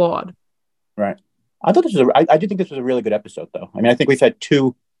memory's flawed? Right. I thought I do think this was a really good episode, though. I mean, I think we've had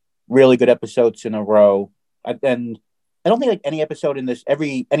two really good episodes in a row, and I don't think like any episode in this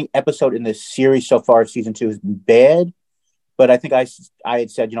series so far, season 2, has been bad. But I think I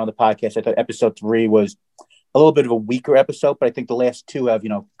had said, on the podcast, I thought episode 3 was a little bit of a weaker episode, but I think the last two have,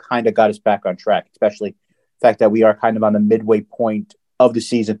 kind of got us back on track, especially the fact that we are kind of on the midway point of the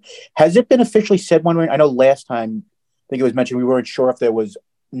season. Has it been officially said one way? I know last time, I think it was mentioned, we weren't sure if there was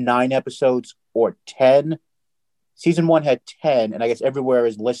 9 episodes or 10. Season 1 had 10, and I guess everywhere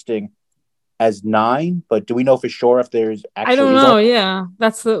is listing as 9, but do we know for sure if there's actually? I don't know. Yeah,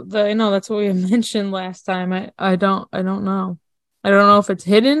 that's I know that's what we mentioned last time. I don't know. I don't know if it's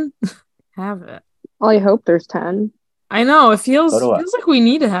hidden. Have it. Well, I hope there's 10. I know it feels like we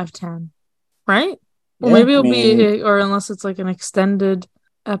need to have 10, right? Yeah, or maybe it'll be, or unless it's like an extended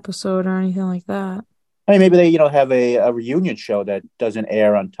episode or anything like that. I mean, maybe they have a reunion show that doesn't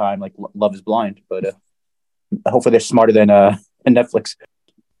air on time, like Love Is Blind, but hopefully they're smarter than Netflix.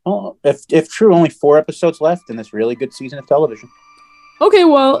 Well, if true, only 4 episodes left in this really good season of television. Okay,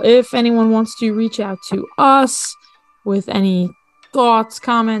 well, if anyone wants to reach out to us with any thoughts,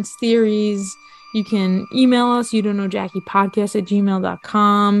 comments, theories, you can email us,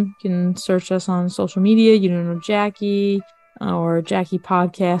 youdon'tknow.JackiePodcast@gmail.com. You can search us on social media, You Don't Know Jackie, or Jackie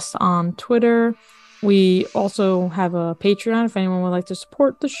Podcast on Twitter. We also have a Patreon if anyone would like to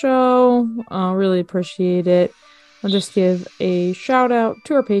support the show. Really appreciate it. I'll just give a shout out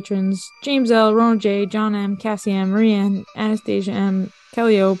to our patrons: James L., Rona J., John M., Cassie M., Marianne, Anastasia M.,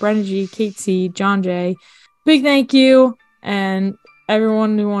 Kelly O., Brandon G., Kate C., John J. Big thank you. And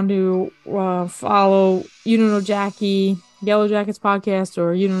everyone who want to follow You Don't Know Jackie, Yellowjackets Podcast,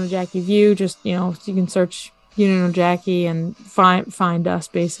 or You Don't Know Jackie View, just, you can search You Don't Know Jackie and find us,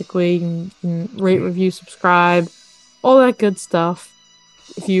 basically. You can rate, review, subscribe, all that good stuff.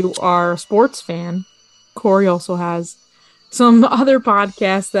 If you are a sports fan, Corey also has some other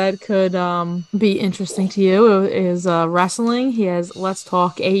podcasts that could be interesting to you. Is wrestling. He has Let's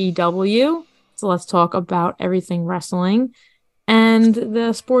Talk AEW. So let's talk about everything wrestling. And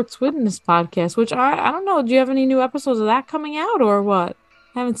the Sports Witness podcast, which I don't know. Do you have any new episodes of that coming out or what?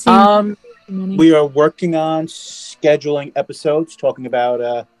 I haven't seen many. We are working on scheduling episodes talking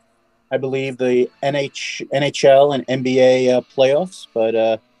about, I believe, the NHL and NBA playoffs.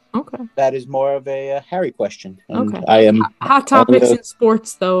 But Okay. That is more of a Harry question. And Okay. I am Hot topics in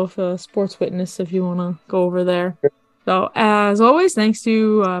sports, though, if Sports Witness, if you want to go over there. So, as always, thanks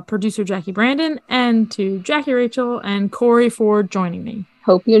to producer Jackie Brandon and to Jackie Rachel and Corey for joining me.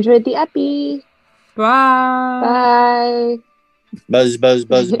 Hope you enjoyed the epi. Bye. Bye. buzz, buzz,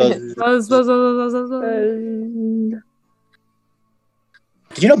 buzz, buzz. Buzz, buzz, buzz, buzz, buzz, buzz.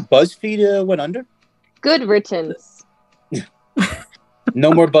 Did you know BuzzFeed went under? Good riddance.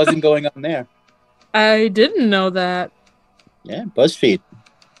 No more buzzing going on there. I didn't know that. Yeah, BuzzFeed.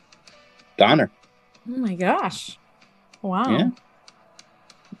 Goner. Oh my gosh. Wow. Yeah.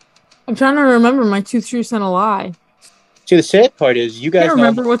 I'm trying to remember my two truths and a lie. See, the sad part is you I guys can't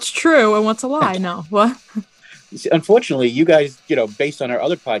remember what's true and what's a lie. No. What? Unfortunately, you guys, based on our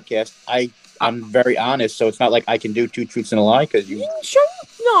other podcast, I'm very honest, so it's not like I can do two truths and a lie because you. Sure.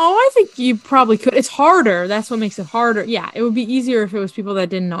 No, I think you probably could. It's harder. That's what makes it harder. Yeah, it would be easier if it was people that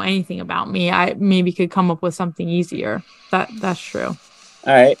didn't know anything about me. I maybe could come up with something easier. That's true.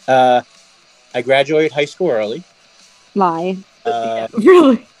 All right. I graduated high school early. Lie.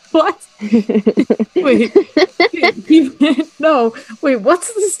 Really? What? Wait. No. Wait,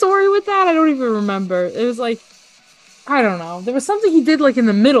 what's the story with that? I don't even remember. It was like, I don't know. There was something he did like in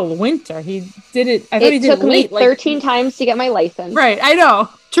the middle of winter. He did it. I thought he It did took it me late, 13 times to get my license. Right. I know.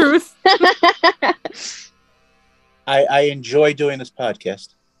 Truth. I enjoy doing this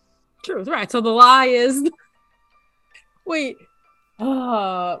podcast. Truth. Right. So the lie is. Wait.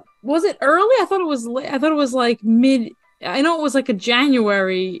 Was it early? I thought it was late. I thought it was like mid. I know it was like a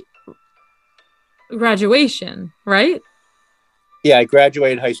January graduation, right? Yeah, I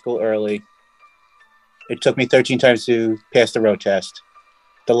graduated high school early. It took me 13 times to pass the road test.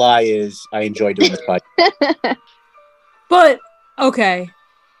 The lie is I enjoy doing this podcast. But, okay.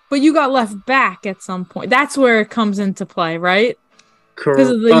 But you got left back at some point. That's where it comes into play, right? Because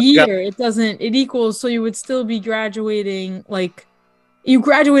of the year, it equals, so you would still be graduating, like, you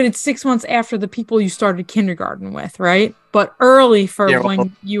graduated 6 months after the people you started kindergarten with, right? But early for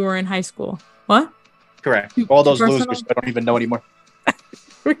when you were in high school. What? Correct. All those losers I don't even know anymore.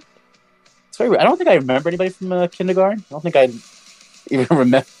 It's very weird. I don't think I remember anybody from kindergarten. I don't think I even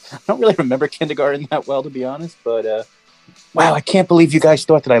remember. I don't really remember kindergarten that well, to be honest. But wow, I can't believe you guys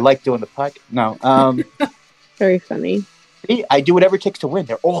thought that I liked doing the podcast. No. Very funny. I do whatever it takes to win.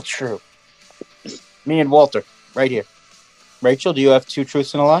 They're all true. Me and Walter, right here. Rachel, do you have two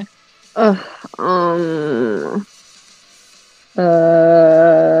truths and a lie?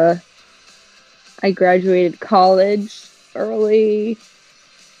 I graduated college early.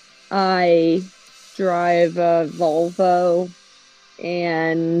 I drive a Volvo,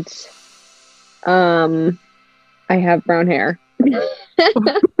 and I have brown hair.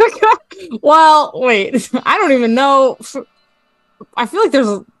 Well, wait. I don't even know. I feel like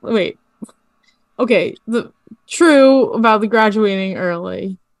there's wait. Okay, the true about the graduating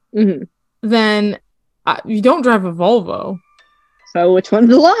early. Mm-hmm. Then you don't drive a Volvo. So which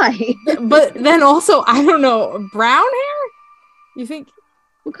one's a lie? But then also, I don't know, brown hair? You think?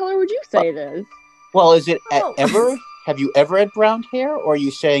 What color would you say it is? Well, is it ever? Have you ever had brown hair, or are you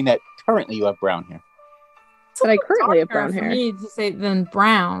saying that currently you have brown hair? But I currently have brown hair. For me to say then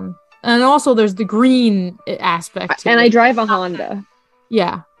brown, and also there's the green aspect. And I drive a Honda.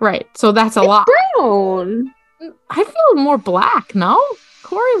 Yeah, right. So that's a lot. Brown. I feel more black. No,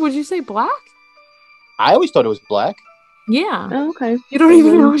 Corey, would you say black? I always thought it was black. Yeah. Oh, okay. You don't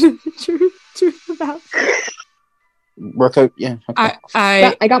even know what the truth about. Workout. Yeah. Okay.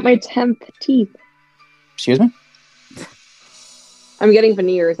 I got my 10th teeth. Excuse me? I'm getting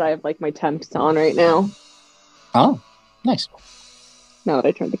veneers. I have like my temps on right now. Oh, nice. Now that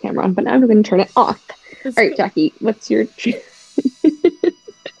I turned the camera on, but now I'm going to turn it off. All right, Jackie, what's your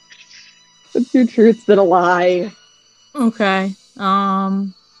what's your truth that a lie? Okay.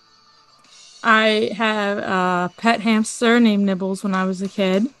 I have a pet hamster named Nibbles when I was a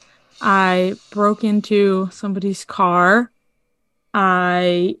kid. I broke into somebody's car.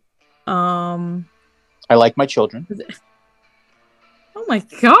 I like my children. Oh my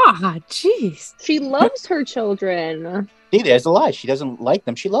god, jeez. She loves her children. See, there's a lie. She doesn't like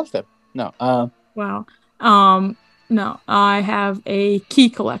them. She loves them. No. Wow. No. I have a key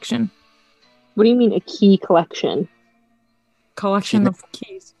collection. What do you mean a key collection? Collection of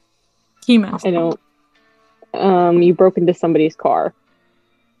keys. Key master. I don't. You broke into somebody's car.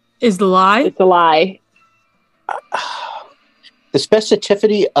 Is the lie? It's a lie. The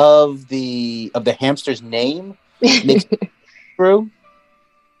specificity of the hamster's name makes it true,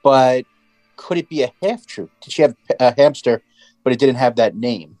 but could it be a half truth? Did she have a hamster, but it didn't have that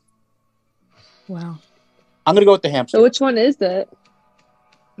name? Wow. I'm gonna go with the hamster. So which one is it?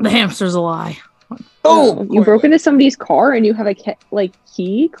 The hamster's a lie. Oh, you broke into somebody's car and you have a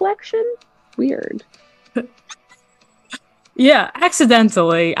key collection? Weird. Yeah,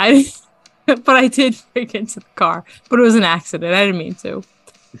 accidentally. But I did break into the car. But it was an accident. I didn't mean to.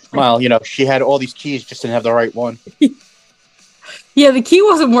 Well, she had all these keys, just didn't have the right one. Yeah, the key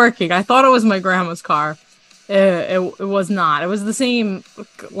wasn't working. I thought it was my grandma's car. It was not. It was the same,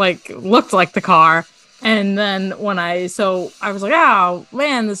 looked like the car. And then I was like, oh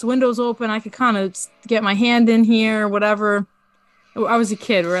man, this window's open. I could kind of get my hand in here, whatever. I was a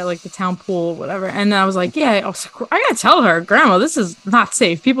kid, we're at like the town pool, whatever. And I was like, I gotta tell her, Grandma, this is not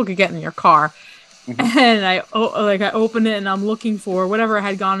safe. People could get in your car. Mm-hmm. And I opened it and I'm looking for whatever I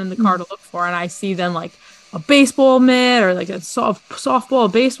had gone in the car to look for. And I see then like a baseball mitt or like a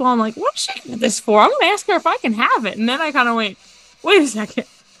softball, baseball. I'm like, what is she getting this for? I'm going to ask her if I can have it. And then I kind of wait a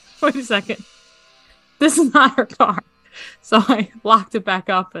second. This is not her car. So I locked it back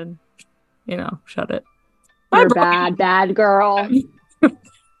up and, shut it. You're bad girl.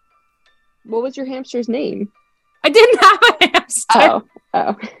 What was your hamster's name? I didn't have a hamster.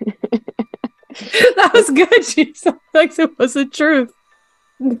 Oh. That was good. She sounded like it was the truth.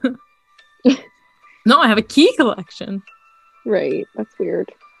 No, I have a key collection. Right. That's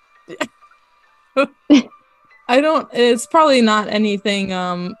weird. It's probably not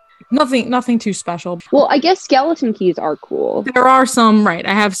anything, nothing too special. Well, I guess skeleton keys are cool. There are some, right.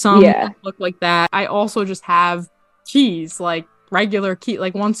 I have some that look like that. I also just have keys, like regular key.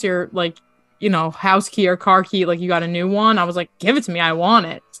 Like once you're like, house key or car key, like you got a new one. I was like, give it to me. I want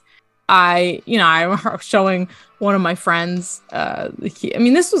it. I was showing one of my friends the key. I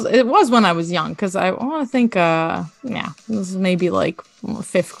mean, it was when I was young because I want to think, this was maybe like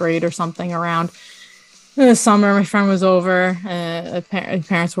 5th grade or something around. In the summer, my friend was over.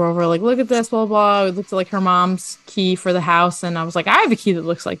 Parents were over. Like, look at this, blah blah. We looked at like her mom's key for the house, and I was like, I have a key that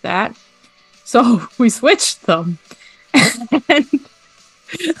looks like that. So we switched them, and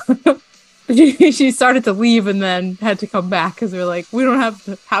she started to leave and then had to come back because we were like, we don't have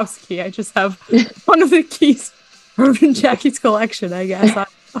the house key. I just have one of the keys from Jackie's collection, I guess. I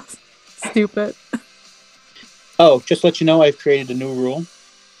was stupid. Oh, just to let you know, I've created a new rule.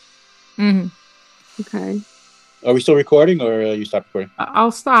 Mm-hmm. Okay. Are we still recording or you stopped recording?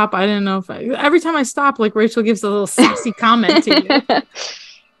 I'll stop. I didn't know if every time I stop, like Rachel gives a little sassy comment to you.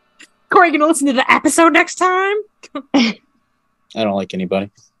 Corey, you gonna listen to the episode next time? I don't like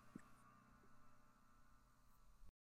anybody.